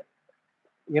and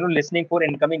listening for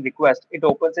incoming request, it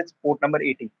opens its port number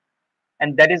 80.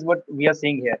 And that is what we are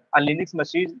seeing here. A Linux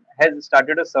machine has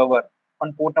started a server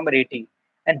on port number 80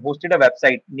 and hosted a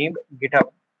website named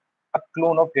GitHub, a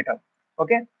clone of GitHub.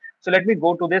 Okay, so let me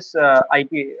go to this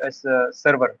IP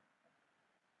server.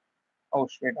 Oh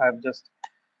shit, I've just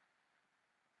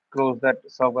closed that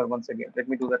server once again. Let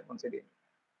me do that once again.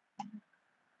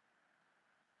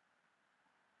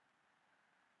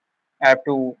 I have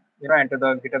to enter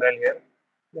the GitHub URL here.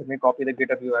 Let me copy the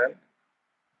GitHub URL.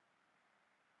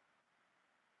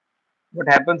 What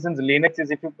happens in Linux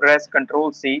is if you press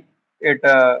Control C, it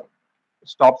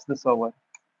stops the server.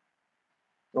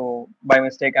 So by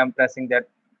mistake, I'm pressing that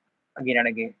again and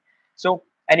again. So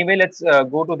anyway, let's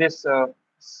go to this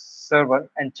server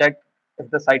and check if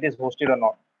the site is hosted or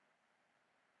not.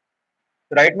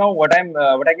 So right now, what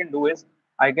I can do is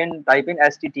I can type in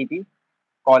HTTP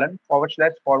colon forward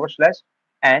slash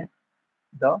and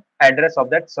the address of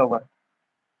that server.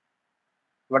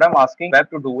 What I'm asking web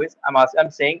to do is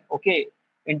I'm saying, okay,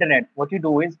 internet, what you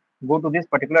do is go to this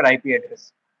particular IP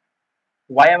address.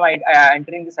 Why am I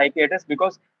entering this IP address?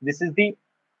 Because this is the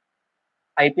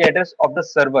IP address of the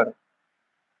server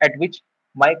at which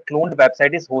my cloned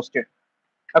website is hosted.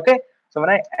 Okay, so when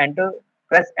I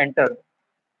press enter,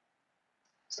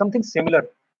 something similar.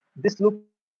 This looks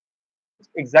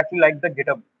exactly like the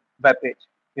GitHub web page.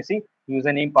 You see,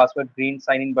 username, password, green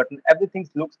sign in button, everything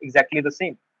looks exactly the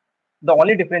same. The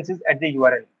only difference is at the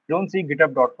URL. You don't see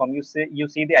github.com. You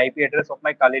see the IP address of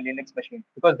my Kali Linux machine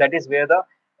because that is where the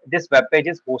this web page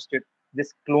is hosted.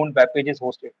 This cloned web page is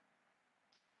hosted.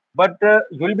 But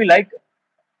you'll be like,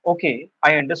 okay,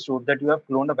 I understood that you have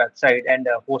cloned a website and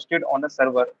hosted on a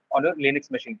server on your Linux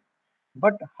machine.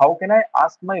 But how can I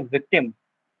ask my victim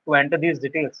to enter these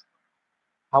details?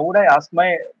 How would I ask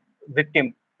my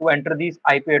victim to enter these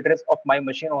IP address of my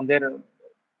machine on their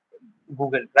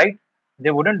Google, right?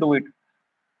 They wouldn't do it.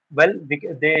 Well,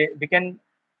 we can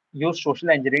use social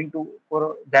engineering to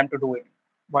for them to do it.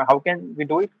 But how can we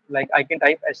do it? Like I can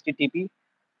type HTTP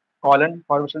colon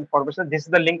forward slash. This is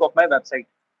the link of my website,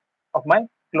 of my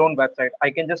clone website. I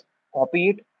can just copy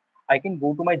it. I can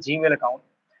go to my Gmail account.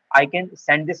 I can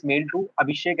send this mail to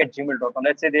Abhishek at gmail.com.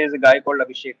 Let's say there is a guy called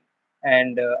Abhishek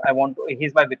and I want to,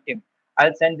 he's my victim.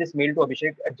 I'll send this mail to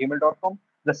abhishek@gmail.com.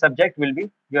 The subject will be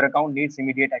your account needs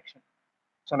immediate action.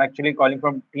 So I'm actually calling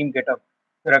from Team GitHub.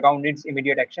 Your account needs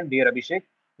immediate action. Dear Abhishek,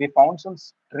 we found some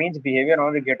strange behavior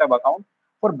on your GitHub account.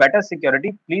 For better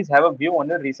security, please have a view on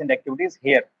your recent activities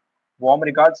here. Warm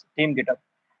regards, Team GitHub.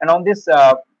 And on this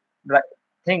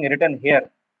thing written here,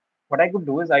 what I could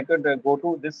do is I could go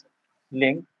to this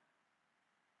link.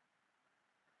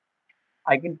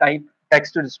 I can type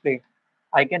text to display.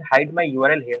 I can hide my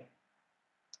URL here.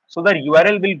 So the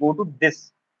URL will go to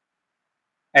this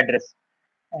address,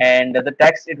 and the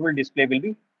text it will display will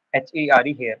be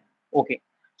HERE here. Okay.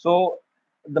 So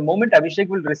the moment Abhishek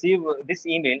will receive this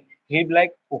email, he'll be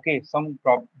like, okay,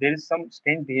 there is some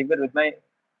strange behavior with my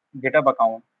GitHub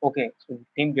account. Okay, so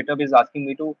Team GitHub is asking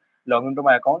me to log into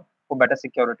my account for better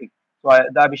security. So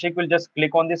the Abhishek will just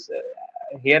click on this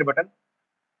here button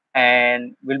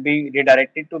and will be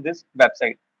redirected to this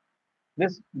website,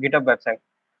 this GitHub website.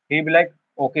 He'll be like,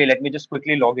 okay, let me just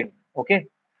quickly log in. Okay.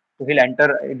 So he'll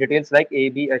enter details like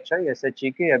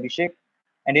ABHISHEK Abhishek,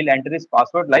 and he'll enter his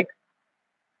password like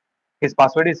his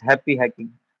password is happy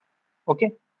hacking.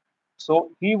 Okay.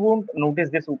 So he won't notice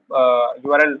this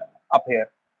URL up here.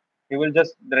 He will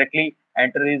just directly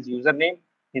enter his username,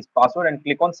 his password, and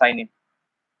click on sign in.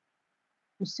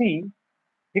 You see,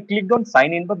 he clicked on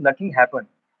sign in, but nothing happened.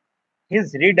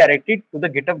 He's redirected to the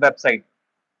GitHub website.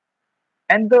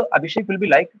 And the Abhishek will be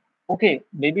like, okay,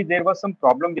 maybe there was some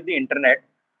problem with the internet.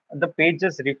 The page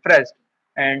just refreshed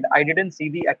and I didn't see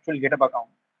the actual GitHub account.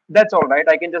 That's all right.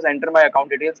 I can just enter my account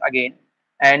details again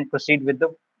and proceed with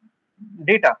the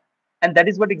data. And that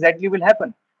is what exactly will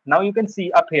happen. Now you can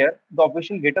see up here, the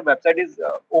official GitHub website is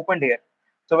opened here.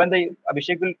 So when the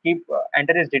Abhishek will keep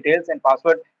enter his details and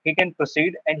password, he can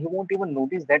proceed and he won't even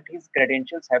notice that his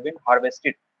credentials have been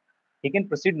harvested. He can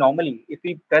proceed normally. If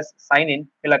he press sign in,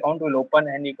 his account will open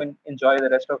and he can enjoy the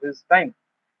rest of his time.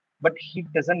 But he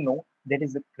doesn't know that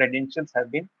his credentials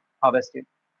have been harvested.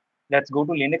 Let's go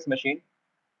to Linux machine.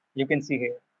 You can see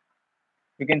here.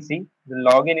 You can see the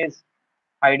login is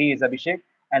ID is Abhishek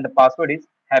and the password is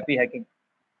happy hacking.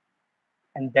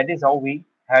 And that is how we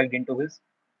hacked into his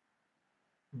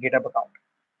GitHub account.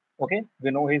 Okay,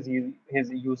 we know his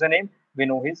username, we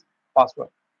know his password.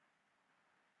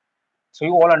 So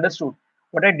you all understood.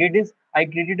 What I did is I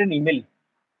created an email,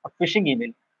 a phishing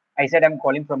email. I said I'm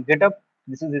calling from GitHub.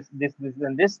 This is this,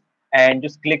 and this, and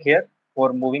just click here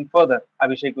for moving further.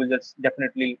 Abhishek will just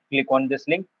definitely click on this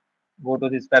link, go to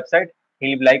this website.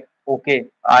 He'll be like, okay,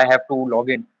 I have to log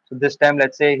in. So this time,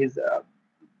 let's say his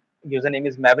username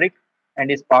is Maverick, and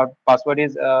his password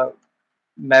is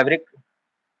Maverick.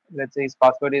 Let's say his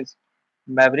password is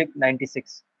Maverick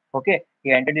 96. Okay,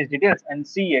 he entered his details and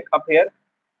see it up here.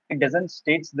 It doesn't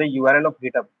states the URL of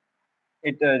GitHub.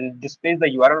 It displays the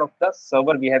URL of the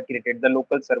server we have created, the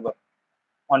local server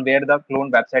on where the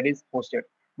clone website is hosted.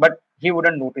 But he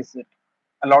wouldn't notice it.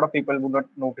 A lot of people would not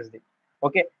notice it.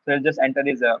 Okay, so he'll just enter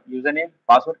his username,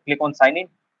 password, click on sign in,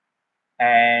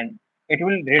 and it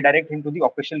will redirect him to the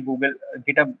official Google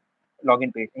GitHub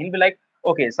login page. He'll be like,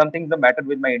 okay, something's the matter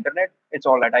with my internet. It's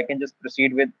all right. I can just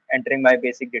proceed with entering my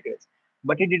basic details.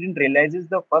 But he didn't realize is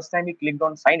the first time he clicked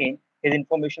on sign in, his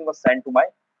information was sent to my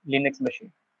Linux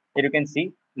machine. Here you can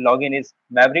see login is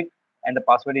Maverick and the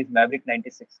password is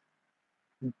Maverick96.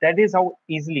 That is how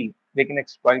easily we can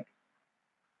exploit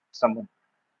someone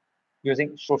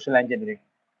using social engineering.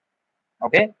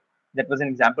 Okay, that was an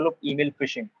example of email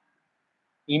phishing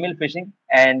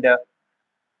and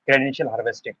credential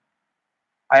harvesting.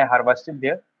 I harvested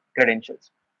their credentials.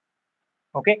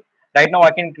 Okay, right now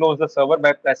I can close the server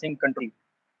by pressing Control C.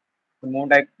 The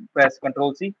moment I press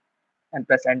Control C and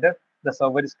press Enter, the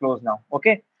server is closed now.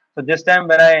 Okay, so this time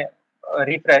when I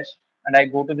refresh and I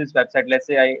go to this website, let's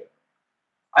say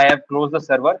I have closed the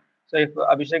server. So if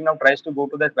Abhishek now tries to go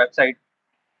to that website,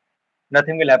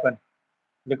 nothing will happen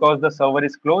because the server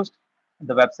is closed,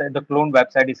 the website, the clone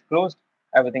website is closed,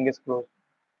 everything is closed.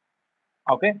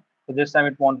 Okay, so this time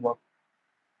it won't work.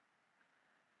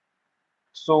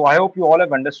 So I hope you all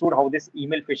have understood how this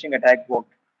email phishing attack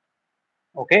worked.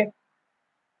 Okay,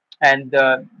 and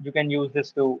you can use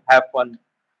this to have fun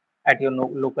at your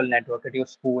local network, at your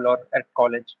school or at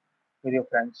college with your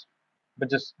friends, but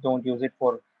just don't use it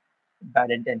for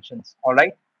bad intentions. All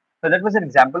right. So that was an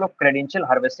example of credential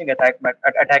harvesting attack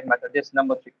method. This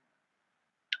number three.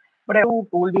 But I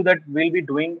told you that we'll be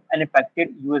doing an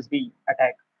affected USB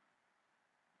attack.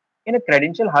 In a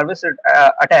credential harvest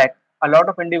attack, a lot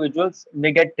of individuals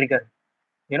may get triggered.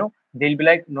 They'll be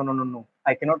like, no, no, no, no,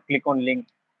 I cannot click on link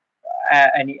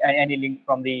any link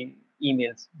from the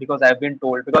emails because I've been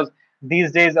told. Because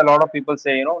these days, a lot of people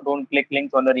say, don't click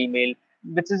links on their email.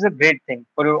 which is a great thing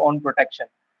for your own protection.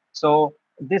 So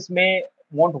this may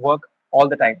won't work all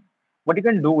the time. What you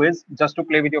can do is just to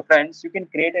play with your friends, you can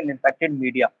create an infected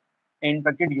media,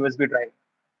 infected USB drive.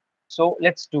 So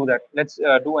let's do that. Let's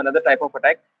do another type of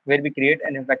attack where we create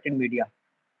an infected media.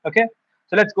 Okay.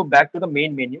 So let's go back to the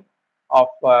main menu of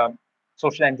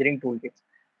social engineering toolkits.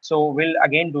 So we'll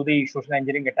again do the social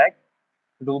engineering attack.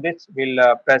 To do this,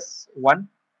 we'll press 1,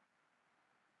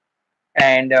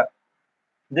 and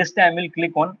this time we'll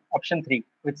click on option 3,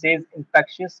 which says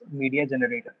infectious media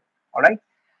generator. All right.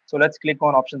 So let's click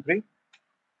on option 3,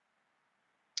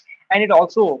 and it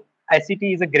also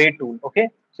ICT is a great tool. Okay.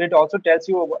 So it also tells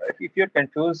you if you're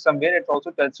confused somewhere, it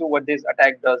also tells you what this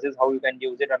attack does, is how you can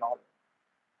use it and all.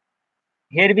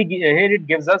 Here it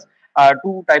gives us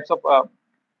two types of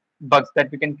bugs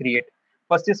that we can create.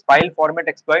 First is file format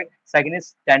exploit. Second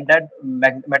is standard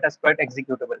metasploit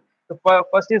executable. So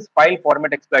first is file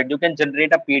format exploit. You can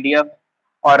generate a PDF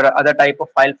or other type of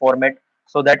file format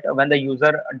so that when the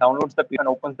user downloads the PDF and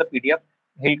opens the PDF,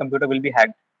 his computer will be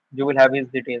hacked. You will have his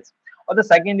details. Or the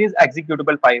second is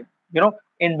executable file.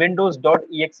 In Windows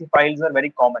 .exe files are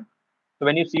very common. So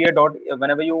when you see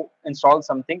whenever you install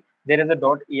something, there is a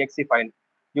 .exe file.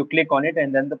 You click on it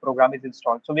and then the program is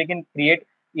installed. So we can create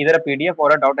either a PDF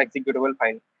or a .executable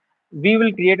file. We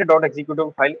will create a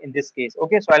 .executable file in this case.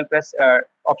 Okay, so I'll press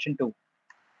option 2.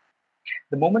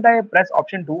 The moment I press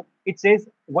option 2, it says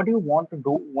what do you want to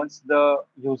do once the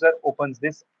user opens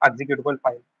this executable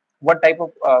file. What type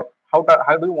of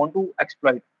how do you want to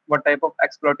exploit? What type of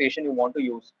exploitation you want to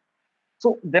use?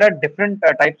 So there are different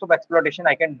types of exploitation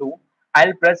I can do.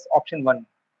 I'll press option 1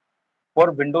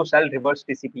 for Windows shell reverse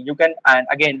TCP. You can, and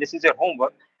again, this is your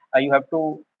homework. You have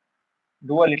to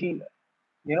do a little,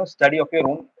 study of your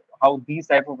own how these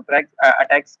type of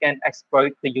attacks can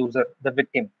exploit the user, the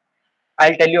victim.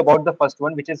 I'll tell you about the first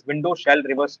one, which is Windows shell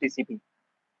reverse TCP.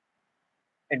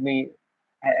 Let me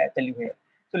tell you here.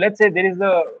 So let's say there is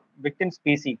a victim's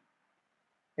PC.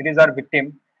 It is our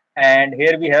victim, and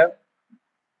here we have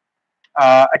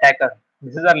attacker.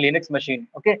 This is our Linux machine.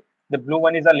 Okay, the blue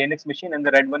one is our Linux machine, and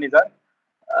the red one is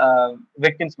our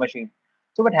victim's machine.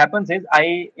 So what happens is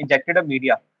I injected a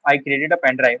media. I created a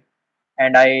pen drive,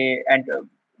 and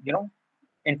you know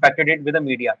infected it with a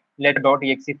media, let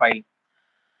 .exe file.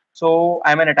 So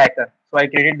I'm an attacker. So I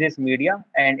created this media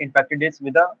and infected this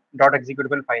with a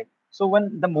 .executable file. So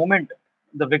when the moment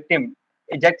the victim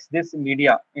ejects this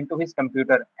media into his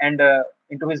computer and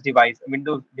into his device,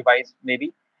 Windows device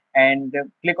maybe, and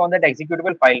click on that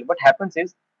executable file, what happens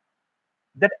is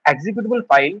that executable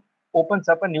file opens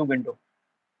up a new window,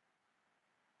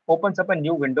 opens up a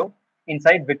new window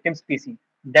inside victim's PC.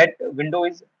 That window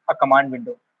is a command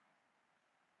window.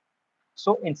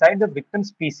 So inside the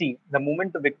victim's PC, the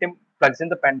moment the victim plugs in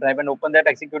the pen drive and open that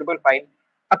executable file,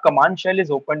 a command shell is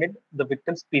opened in the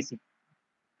victim's PC.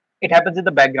 It happens in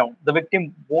the background. The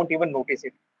victim won't even notice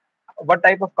it. What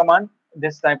type of command?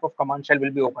 This type of command shell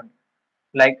will be opened.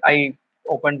 Like I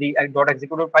opened the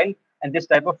 .executable file, and this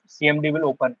type of CMD will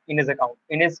open in his account,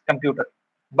 in his computer.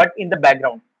 But in the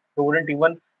background, he wouldn't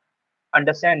even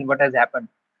understand what has happened.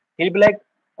 He'll be like,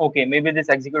 okay, maybe this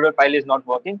executable file is not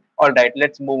working. All right,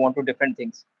 let's move on to different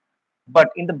things. But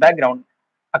in the background,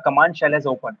 a command shell has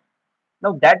opened.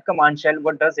 Now that command shell,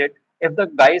 what does it? If the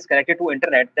guy is connected to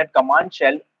internet, that command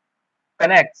shell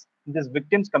connects this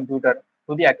victim's computer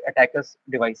to the attacker's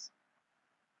device.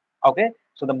 Okay,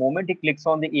 so the moment he clicks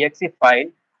on the exe file,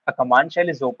 a command shell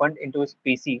is opened into his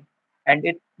PC, and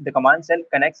the command shell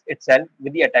connects itself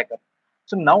with the attacker.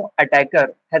 So now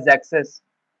attacker has access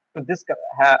to this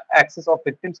access of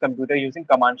victim's computer using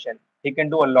command shell. He can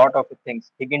do a lot of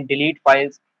things. He can delete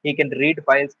files, he can read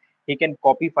files, he can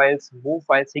copy files, move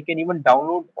files, he can even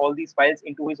download all these files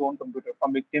into his own computer,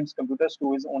 from victim's computers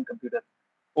to his own computer.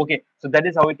 Okay, so that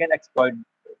is how we can exploit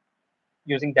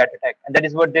using that attack, and that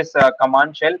is what this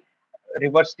command shell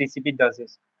reverse TCP does.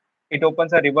 Is it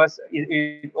opens a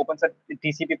it opens a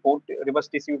TCP port, reverse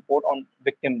TCP port on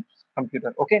victim's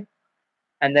computer. Okay,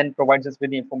 and then provides us with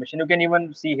the information. You can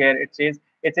even see here it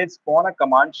says spawn a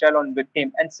command shell on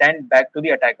victim and send back to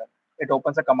the attacker. It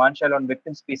opens a command shell on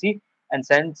victim's PC and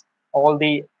sends all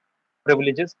the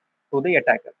privileges to the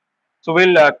attacker. So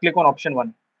we'll click on option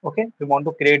 1. Okay, we want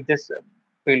to create this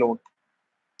payload.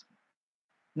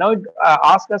 Now it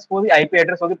asks us for the IP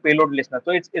address of the payload listener.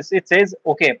 So it says,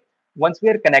 okay, once we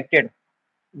are connected,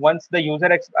 once the user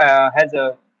has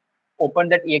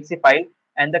opened that exe file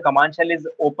and the command shell is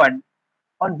opened,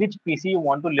 on which PC you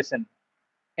want to listen.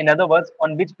 In other words,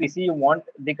 on which PC you want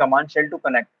the command shell to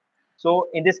connect. So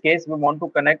in this case, we want to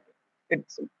connect.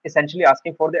 It's essentially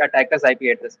asking for the attacker's IP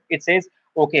address. It says,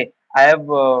 okay, I have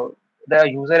the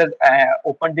user has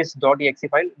opened this .exe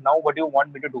file. Now, what do you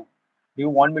want me to do? Do you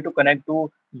want me to connect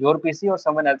to your PC or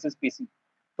someone else's PC?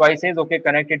 So I says, okay,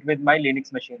 connect it with my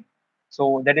Linux machine.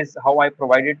 So that is how I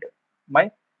provided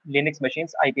my Linux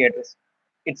machine's IP address.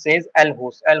 It says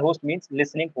lhost. Lhost means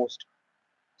listening host.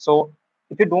 So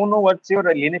if you don't know what's your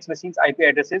Linux machine's IP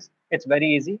address is, it's very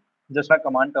easy. Just a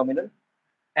command terminal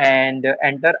and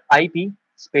enter IP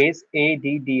space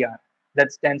ADDR.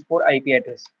 That stands for IP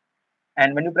address.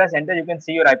 And when you press enter, you can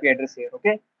see your IP address here.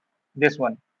 Okay, this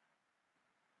one,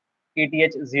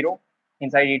 ETH0.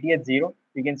 Inside ETH0,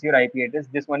 you can see your IP address.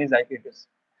 This one is IP address.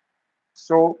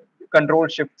 So Control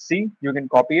Shift C, you can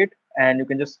copy it and you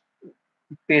can just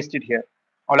paste it here.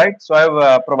 All right. So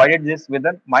I've provided this with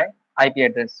my IP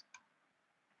address.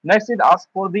 Next, it asks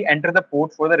for the enter the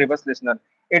port for the reverse listener.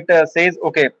 It says,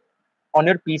 okay, on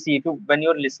your PC, if you, when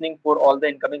you're listening for all the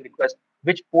incoming requests,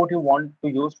 which port you want to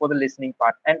use for the listening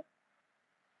part. And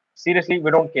seriously,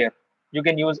 we don't care. You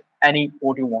can use any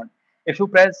port you want. If you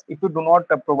do not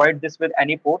provide this with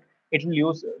any port, it will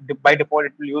use, by default,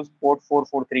 it will use port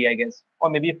 443, I guess, or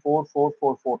maybe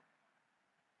 4444,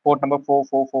 port number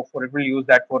 4444. It will use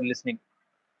that for listening.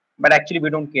 But actually,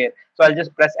 we don't care. So I'll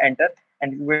just press enter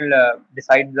and it will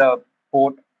decide the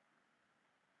port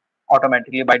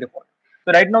automatically by default.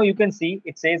 So right now you can see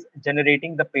it says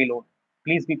generating the payload.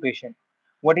 Please be patient.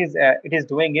 What is it is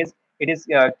doing is it is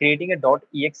creating a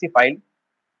 .exe file.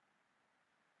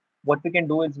 What we can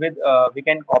do is with we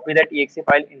can copy that exe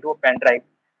file into a pen drive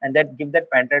and then give that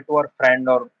pen drive to our friend,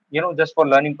 or just for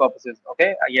learning purposes.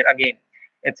 Okay, yet again,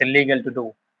 it's illegal to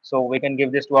do. So we can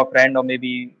give this to our friend or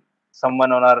maybe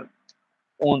someone on our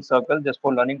own circle just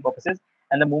for learning purposes.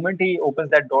 And the moment he opens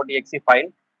that .exe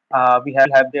file, we have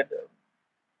that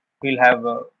we'll have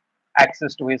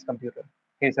access to his computer,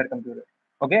 his her computer.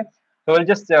 Okay, so we'll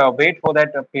just wait for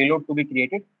that payload to be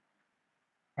created,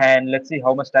 and let's see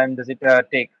how much time does it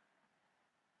take.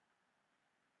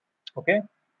 Okay,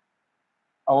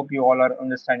 I hope you all are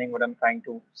understanding what I'm trying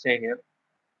to say here.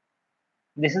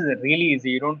 This is really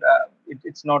easy. You don't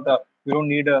it's not a, you don't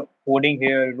need a coding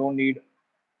here. You don't need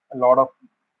a lot of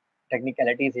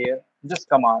technicalities here. Just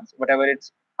commands, whatever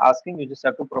it's asking, you just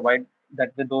have to provide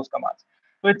that with those commands.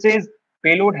 So it says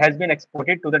payload has been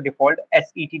exported to the default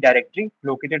set directory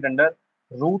located under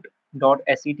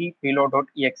root.set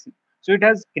payload.exe. So it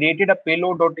has created a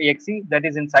payload.exe that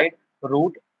is inside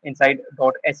root, inside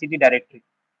 .set directory.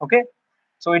 Okay,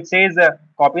 so it says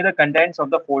copy the contents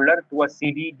of the folder to a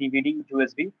CD, DVD,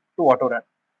 USB to auto run.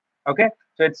 Okay,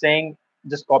 so it's saying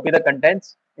just copy the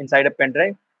contents inside a pen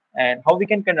drive. And how we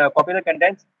can copy the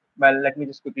contents? Well, let me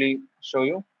just quickly show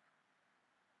you.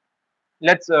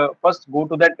 Let's first go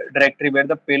to that directory where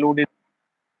the payload is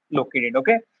located.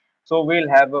 Okay, so we'll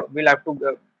have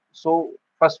to so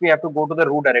first we have to go to the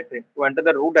root directory. To enter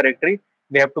the root directory,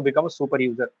 we have to become a super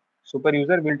user. Super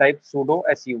user will type sudo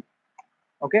su.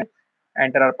 Okay,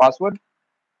 enter our password.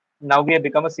 Now we have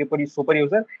become a super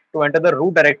user. To enter the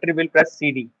root directory, we'll press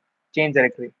cd, change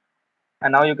directory.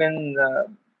 And now you can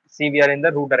see we are in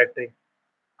the root directory.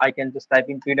 I can just type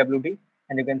in pwd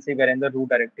and you can see we are in the root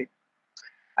directory.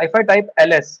 If I type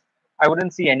ls, I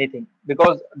wouldn't see anything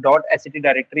because .set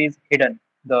directory is hidden.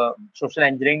 The social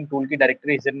engineering toolkit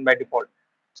directory is hidden by default.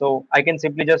 So I can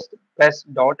simply just press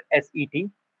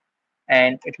 .set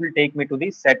and it will take me to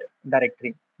the set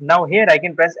directory. Now here I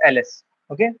can press ls.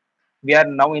 Okay, we are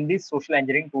now in the social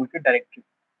engineering toolkit directory.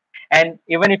 And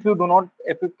even if you do not,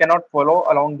 if you cannot follow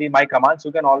along the my commands,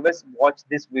 you can always watch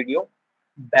this video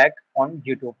back on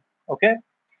YouTube. Okay,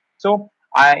 so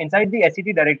inside the set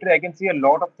directory, I can see a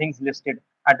lot of things listed: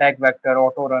 attack vector,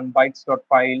 auto run,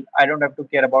 bytes.file. I don't have to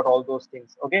care about all those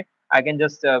things. Okay, I can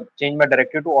just change my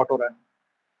directory to auto run,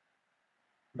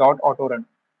 auto run.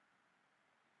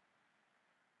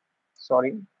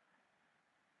 Sorry,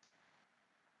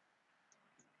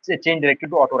 change directory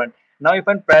to auto run. Now if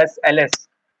I press ls,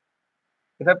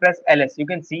 you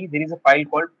can see there is a file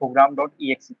called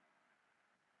program.exe.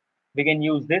 We can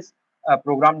use this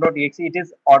program.exe. It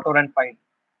is auto run file.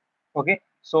 Okay,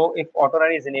 so if auto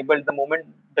run is enabled, the moment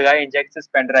the guy injects his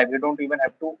pen drive, you don't even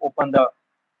have to open the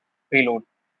payload.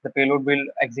 The payload will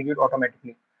execute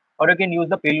automatically. Or you can use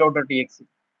the payload.exe.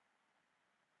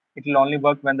 It will only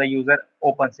work when the user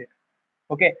opens it.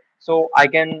 Okay, so I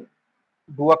can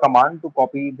do a command to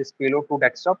copy this payload to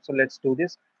desktop. So let's do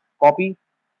this. Copy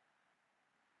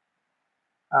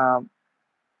um,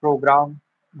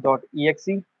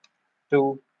 program.exe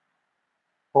to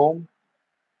home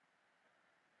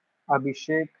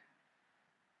Abhishek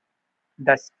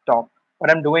desktop. What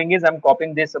I'm doing is I'm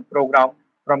copying this program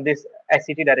from this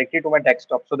set directory to my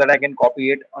desktop so that I can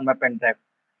copy it on my pen drive.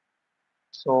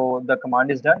 So the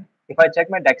command is done. If I check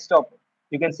my desktop,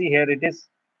 you can see here it is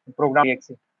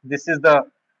program.exe. This is the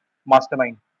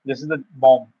mastermind. This is the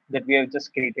bomb that we have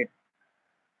just created,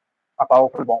 a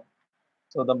powerful bomb.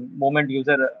 So the moment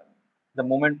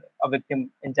a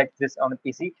victim injects this on a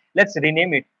PC, let's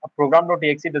rename it. A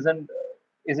program.exe doesn't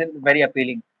isn't very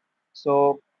appealing.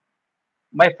 So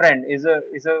my friend is a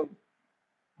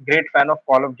great fan of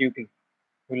Call of Duty.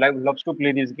 Who loves to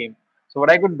play this game. So what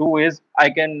I could do is I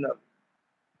can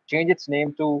change its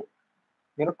name to,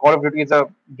 Call of Duty is a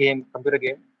game, computer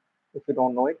game. If you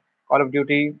don't know it, Call of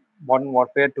Duty Modern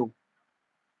Warfare 2.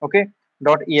 Okay,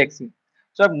 .exe.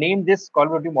 So I've named this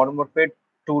Call of Duty Modern Warfare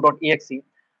 2.exe.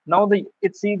 Now the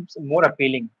it seems more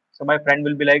appealing. So my friend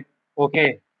will be like,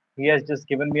 okay, he has just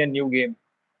given me a new game.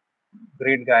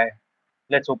 Great guy.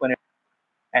 Let's open it.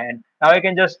 And now I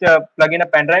can just plug in a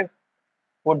pen drive,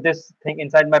 put this thing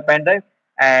inside my pen drive,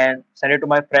 and send it to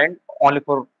my friend only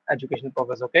for educational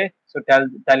purpose. Okay, so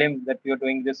tell him that you're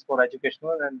doing this for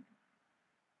educational and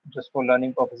just for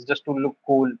learning purpose, just to look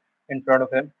cool in front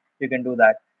of him. You can do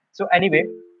that. So anyway,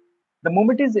 the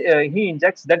moment is he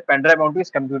injects that pen drive onto his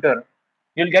computer,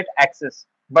 you'll get access.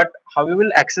 But how you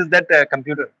will access that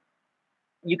computer?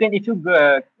 You can, if you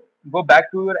go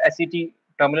back to your SET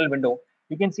terminal window,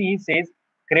 you can see he says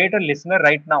create a listener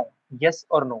right now, yes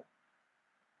or no.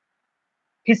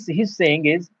 He's saying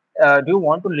is, do you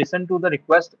want to listen to the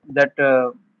request that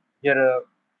your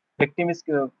victim is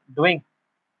doing?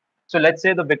 So let's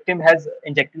say the victim has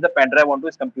injected the pen drive onto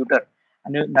his computer,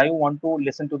 and now you want to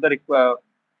listen to the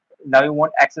now you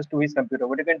want access to his computer.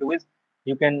 What you can do is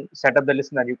you can set up the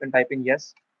listener. You can type in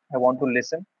yes, I want to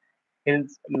listen. He'll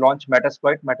launch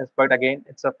Metasploit. Metasploit again,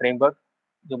 it's a framework.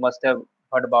 You must have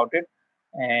heard about it,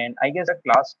 and I guess a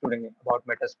class today about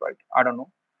Metasploit. I don't know.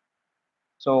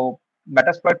 So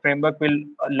Metasploit framework will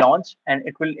launch and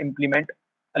it will implement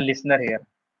a listener here.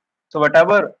 So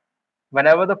whenever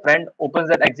the friend opens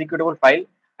that executable file,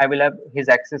 I will have his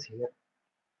access here.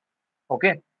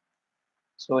 Okay.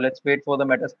 So let's wait for the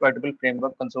Metasploitable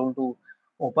framework console to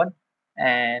open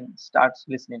and starts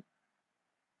listening.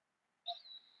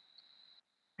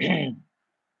 You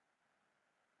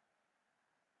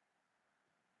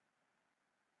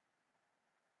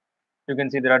can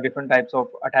see there are different types of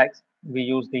attacks. We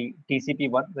use the TCP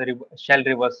one, the shell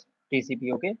reverse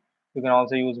TCP. Okay. You can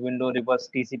also use window reverse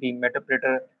TCP.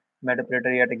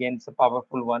 Metapredator yet again, it's a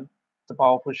powerful one. It's a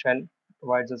powerful shell,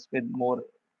 provides us with more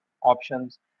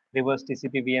options. Reverse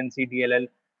TCP VNC DLL.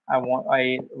 I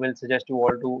will suggest you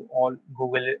all to all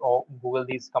Google it or Google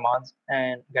these commands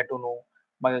and get to know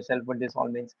by yourself what this all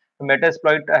means. The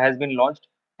Metasploit has been launched,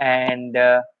 and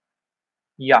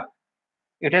yeah,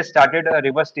 it has started a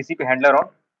reverse TCP handler on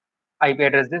IP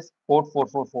address this port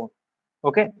 444.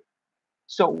 Okay,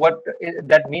 so what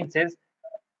that means is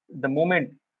the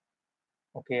moment,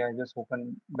 okay, I just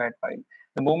opened bad file.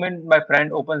 The moment my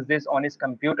friend opens this on his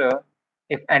computer,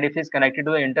 if he's connected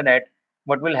to the internet,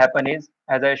 what will happen is,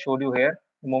 as I showed you here,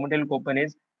 the moment he'll open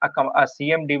is a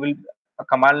CMD will a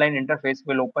command line interface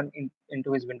will open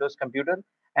into his Windows computer,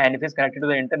 and if he's connected to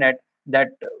the internet, that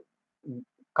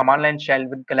command line shell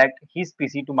will collect his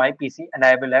PC to my PC, and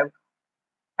I will have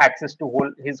access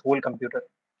to his whole computer,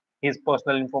 his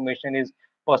personal information, his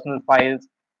personal files.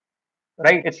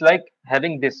 Right? It's like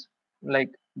having this, like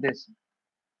this.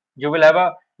 You will have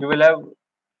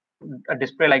a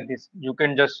display like this. You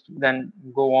can just then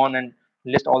go on and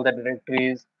list all the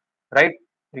directories, right?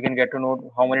 You can get to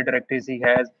know how many directories he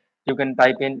has. You can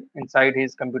type in inside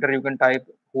his computer, you can type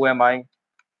who am I,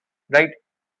 right?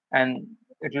 And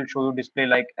it will show you display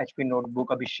like HP notebook,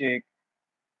 Abhishek,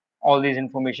 all these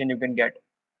information you can get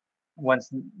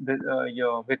once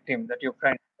your victim, that your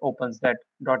friend opens that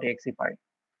 .exe file.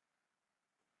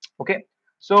 Okay.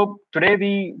 So today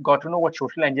we got to know what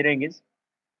social engineering is.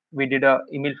 We did a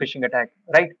email phishing attack,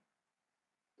 right?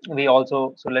 We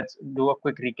also, so let's do a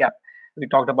quick recap. We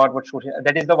talked about what social,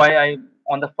 that is the why I,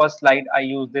 on the first slide, I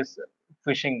use this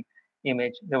phishing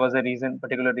image. There was a reason,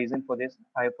 particular reason for this,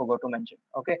 I forgot to mention.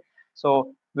 Okay,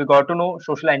 so we got to know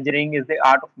social engineering is the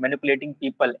art of manipulating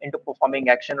people into performing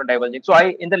action or diverging. So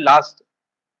I, in the last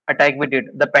attack we did,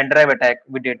 the pen drive attack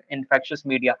we did, infectious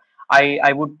media,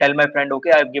 I would tell my friend,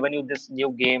 okay, I've given you this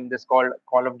new game, this called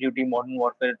Call of Duty Modern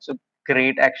Warfare. It's a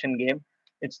great action game.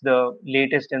 It's the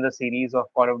latest in the series of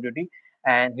Call of Duty.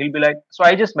 And he'll be like, so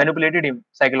I just manipulated him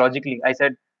psychologically. I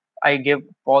said, I give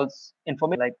false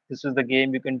information like this is the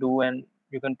game you can do and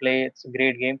you can play, it's a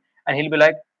great game. And he'll be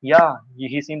like, yeah,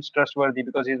 he seems trustworthy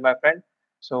because he's my friend.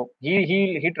 So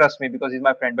he trusts me because he's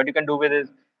my friend. But you can do with his,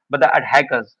 but the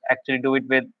hackers actually do it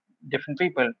with different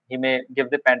people. He may give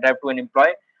the pen drive to an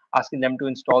employee, asking them to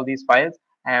install these files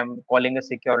and calling a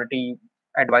security.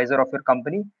 advisor of your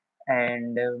company,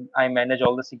 and I manage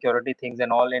all the security things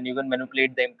and all, and you can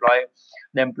manipulate the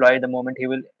employee the moment he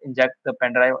will inject the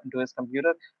pen drive into his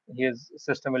computer, his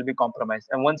system will be compromised.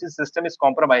 And once his system is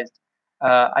compromised,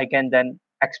 I can then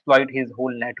exploit his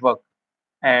whole network,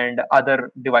 and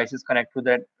other devices connect to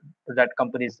that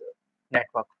company's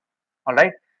network. All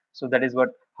right. So that is what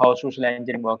how social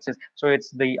engineering works is. So it's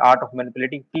the art of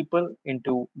manipulating people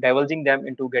into divulging them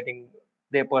into getting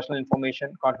their personal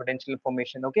information, confidential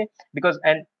information. Okay. Because,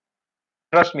 and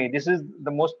trust me, this is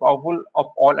the most powerful of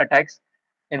all attacks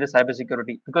in the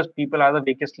cybersecurity, because people are the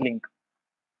weakest link.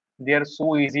 They are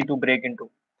so easy to break into,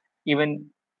 even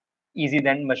easy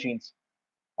than machines,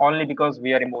 only because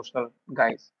we are emotional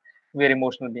guys. We are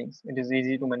emotional beings. It is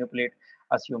easy to manipulate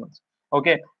us humans.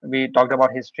 Okay, we talked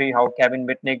about history, how Kevin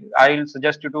Mitnick. I'll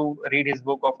suggest you to read his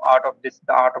book of The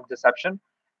Art of Deception,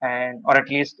 and or at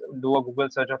least do a Google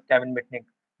search of Kevin Mitnick.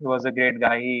 He was a great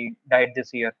guy. He died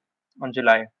this year on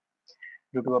July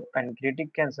due to a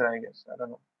pancreatic cancer, I guess. I don't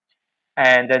know.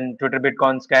 And then Twitter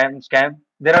Bitcoin scam.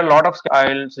 There are a lot of.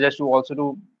 I'll suggest you also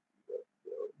to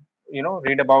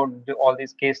read about all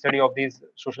these case study of these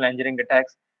social engineering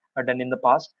attacks are done in the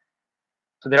past.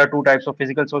 So there are two types of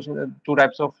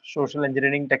social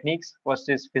engineering techniques. First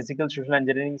is physical social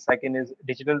engineering. Second is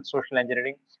digital social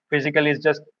engineering. Physical is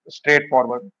just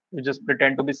straightforward. You just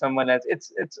pretend to be someone else.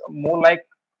 It's more like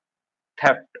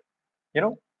theft. You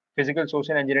know, physical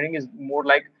social engineering is more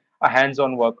like a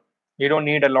hands-on work. You don't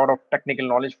need a lot of technical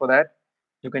knowledge for that.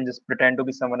 You can just pretend to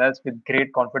be someone else with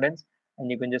great confidence, and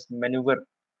you can just manipulate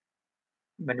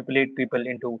people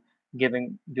into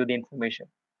giving you the information,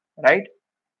 right?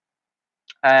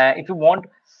 If you want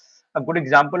a good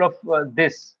example of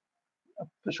this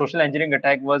social engineering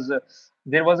attack was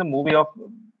there was a movie of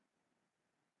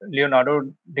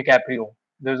Leonardo DiCaprio.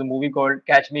 There's a movie called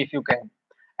Catch Me If You Can.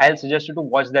 I'll suggest you to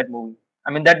watch that movie.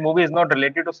 I mean, that movie is not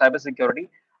related to cybersecurity,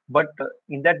 but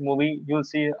in that movie, you'll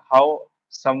see how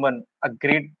someone with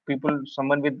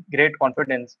great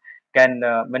confidence can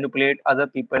manipulate other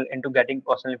people into getting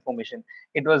personal information.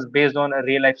 It was based on a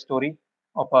real life story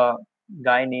of a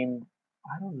guy named,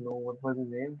 I don't know what was his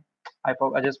name. I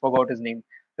just forgot his name.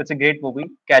 It's a great movie.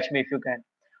 Catch Me If You Can.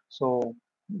 So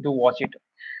do watch it.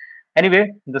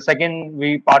 Anyway, the second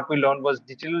part we learned was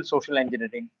digital social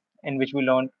engineering, in which we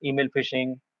learned email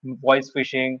phishing, voice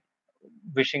phishing,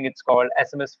 phishing it's called,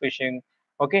 SMS phishing,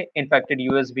 okay, infected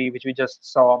USB, which we just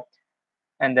saw,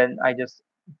 and then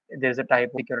there's a type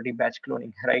of security batch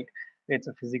cloning, right? It's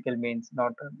a physical means,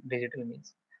 not a digital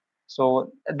means.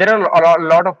 So there are a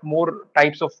lot of more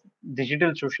types of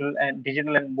digital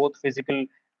and both physical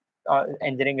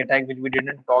engineering attack which we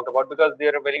didn't talk about because they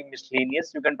are very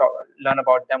miscellaneous. You can learn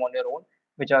about them on your own,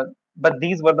 which are but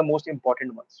these were the most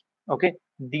important ones. Okay,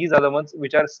 these are the ones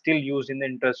which are still used in the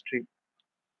industry.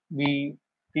 We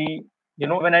we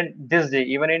even at this day,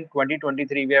 even in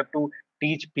 2023, we have to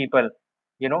teach people,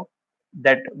 you know,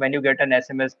 that when you get an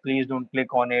SMS, please don't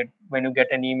click on it. When you get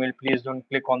an email, please don't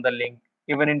click on the link.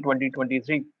 Even in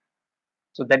 2023,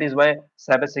 so that is why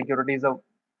cybersecurity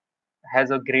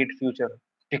has a great future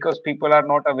because people are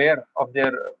not aware of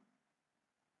their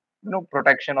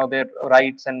protection or their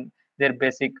rights and their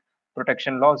basic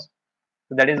protection laws.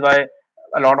 So that is why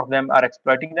a lot of them are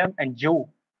exploiting them, and you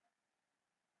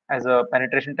as a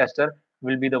penetration tester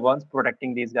will be the ones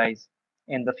protecting these guys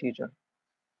in the future.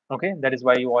 Okay, that is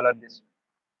why you all are this.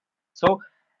 So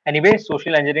anyway,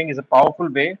 social engineering is a powerful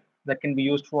way that can be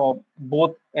used for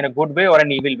both in a good way or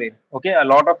an evil way. Okay, a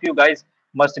lot of you guys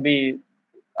must be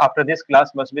after this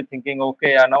class must be thinking,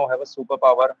 okay, I now have a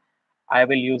superpower. I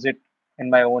will use it in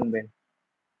my own way.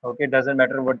 Okay, doesn't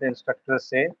matter what the instructors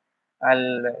say.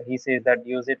 He says that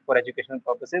use it for educational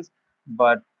purposes,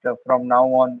 but from now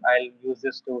on, I'll use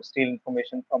this to steal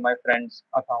information from my friends'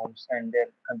 accounts and their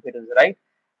computers. Right?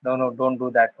 No, no, don't do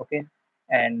that. Okay,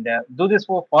 and do this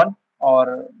for fun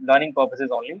or learning purposes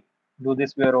only. Do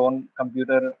this with your own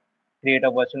computer. Create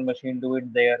a virtual machine. Do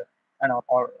it there and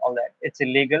all that. It's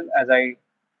illegal, as I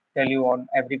tell you on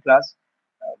every class.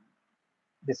 Uh,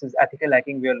 this is ethical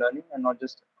hacking we are learning, and not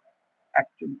just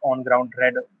actual on ground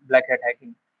red black hat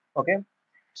hacking. Okay,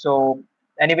 so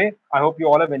anyway, I hope you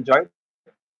all have enjoyed. If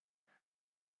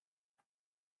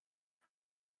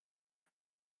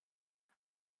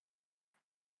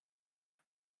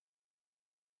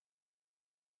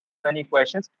you have any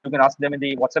questions, you can ask them in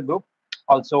the WhatsApp group.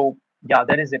 Also, yeah,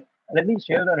 that is it. Let me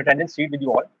share the attendance sheet with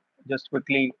you all. Just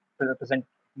quickly present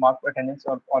mark attendance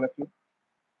of all of you.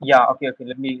 Yeah, okay, okay.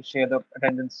 Let me share the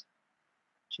attendance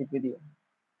sheet with you.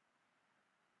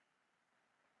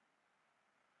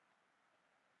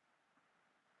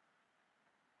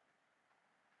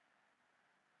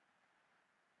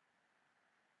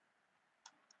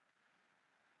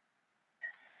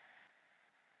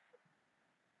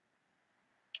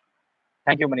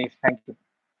 Thank you, Manish. Thank you.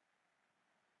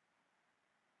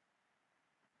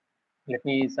 Let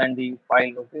me send the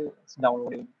file. Okay, it's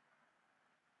downloading.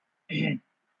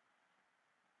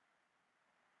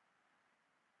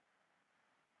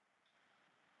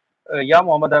 Yeah,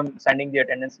 Mohammed, I'm sending the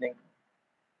attendance link.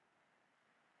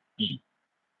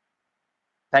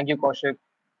 Thank you, Kaushik.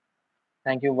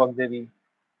 Thank you, Vagdevi.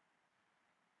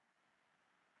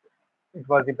 It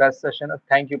was the best session.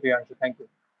 Thank you, Priyanshu. Thank you,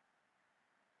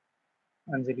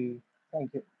 Anjali.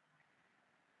 Thank you.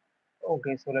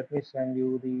 Okay, so let me send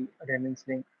you the attendance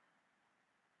link.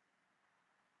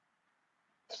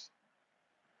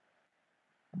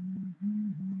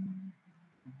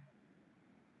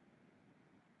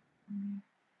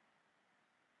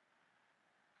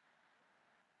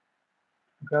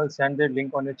 Okay, I'll send the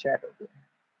link on the chat. Okay.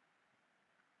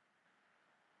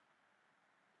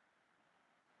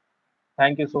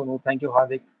 Thank you, Sonu. Thank you,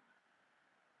 Hardik.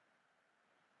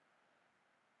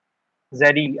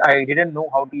 Zeddy, I didn't know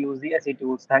how to use the SE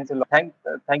tools. Thanks a lot.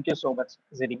 Thank you so much,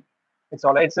 Zeddy.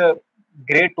 It's a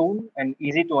great tool and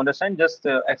easy to understand. Just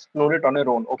explore it on your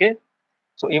own. Okay.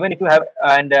 So even if you have,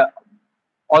 and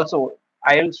also,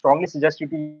 I'll strongly suggest you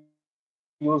to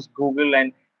use Google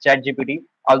and ChatGPT.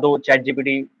 Although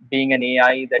ChatGPT, being an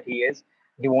AI that he is,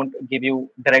 he won't give you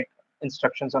direct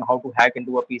instructions on how to hack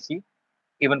into a PC,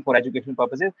 even for educational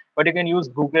purposes. But you can use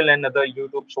Google and other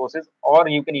YouTube sources, or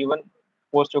you can even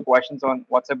post your questions on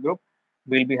WhatsApp group.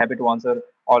 We'll be happy to answer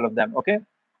all of them. Okay?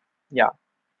 Yeah.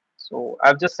 So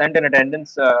I've just sent an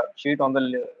attendance sheet on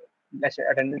the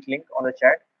attendance link on the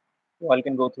chat. You all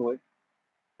can go through it.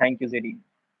 Thank you, Zedi.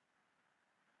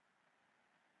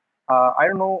 I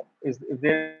don't know if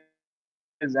there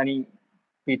is any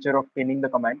feature of pinning the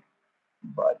comment,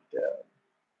 but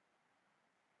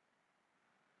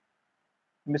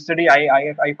Mr. D,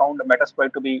 I found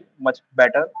Metasploit to be much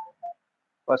better.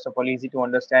 First of all, easy to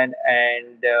understand,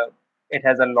 and it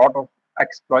has a lot of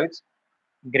exploits,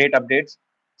 great updates,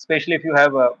 especially if you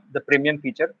have the premium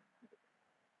feature.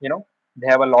 You know, they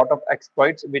have a lot of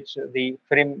exploits which the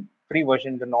free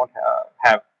version do not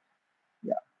have.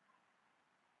 Yeah.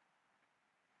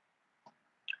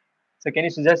 So can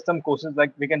you suggest some courses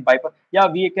like we can bypass? Yeah,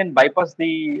 we can bypass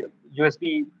the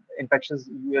USB infections,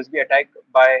 USB attack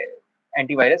by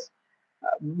antivirus.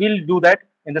 We'll do that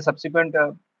in the subsequent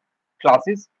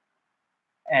classes.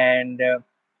 And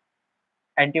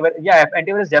antivirus, yeah,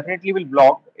 antivirus definitely will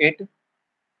block it.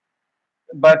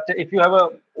 But if you have a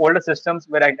older systems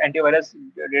where antivirus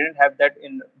didn't have that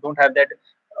in, don't have that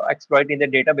exploit in the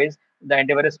database, the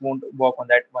antivirus won't work on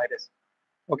that virus.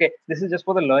 Okay, this is just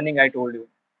for the learning I told you.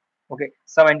 Okay,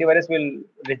 some antivirus will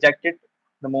reject it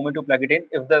the moment you plug it in.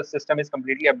 If the system is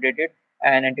completely updated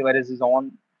and antivirus is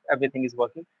on, everything is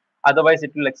working. Otherwise,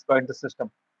 it will exploit the system.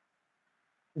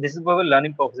 This is for the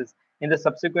learning purposes. In the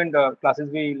subsequent classes,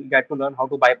 we get to learn how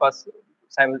to bypass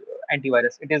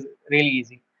antivirus. It is really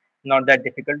easy, not that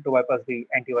difficult to bypass the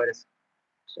antivirus.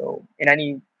 So, in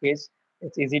any case,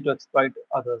 it's easy to exploit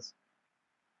others.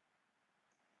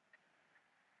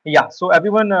 Yeah. So,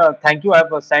 everyone, thank you.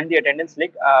 I've sent the attendance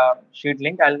link, sheet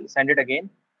link. I'll send it again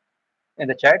in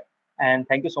the chat. And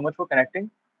thank you so much for connecting.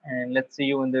 And let's see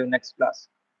you in the next class.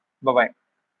 Bye bye.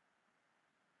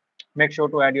 Make sure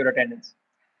to add your attendance.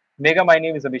 Mega, my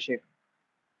name is Abhishek.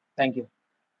 Thank you.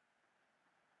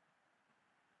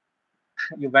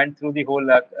 You went through the whole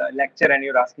lecture and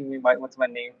you're asking me what's my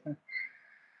name.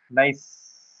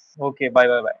 Nice. Okay. Bye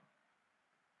bye bye.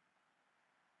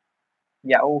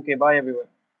 Yeah. Okay. Bye everyone.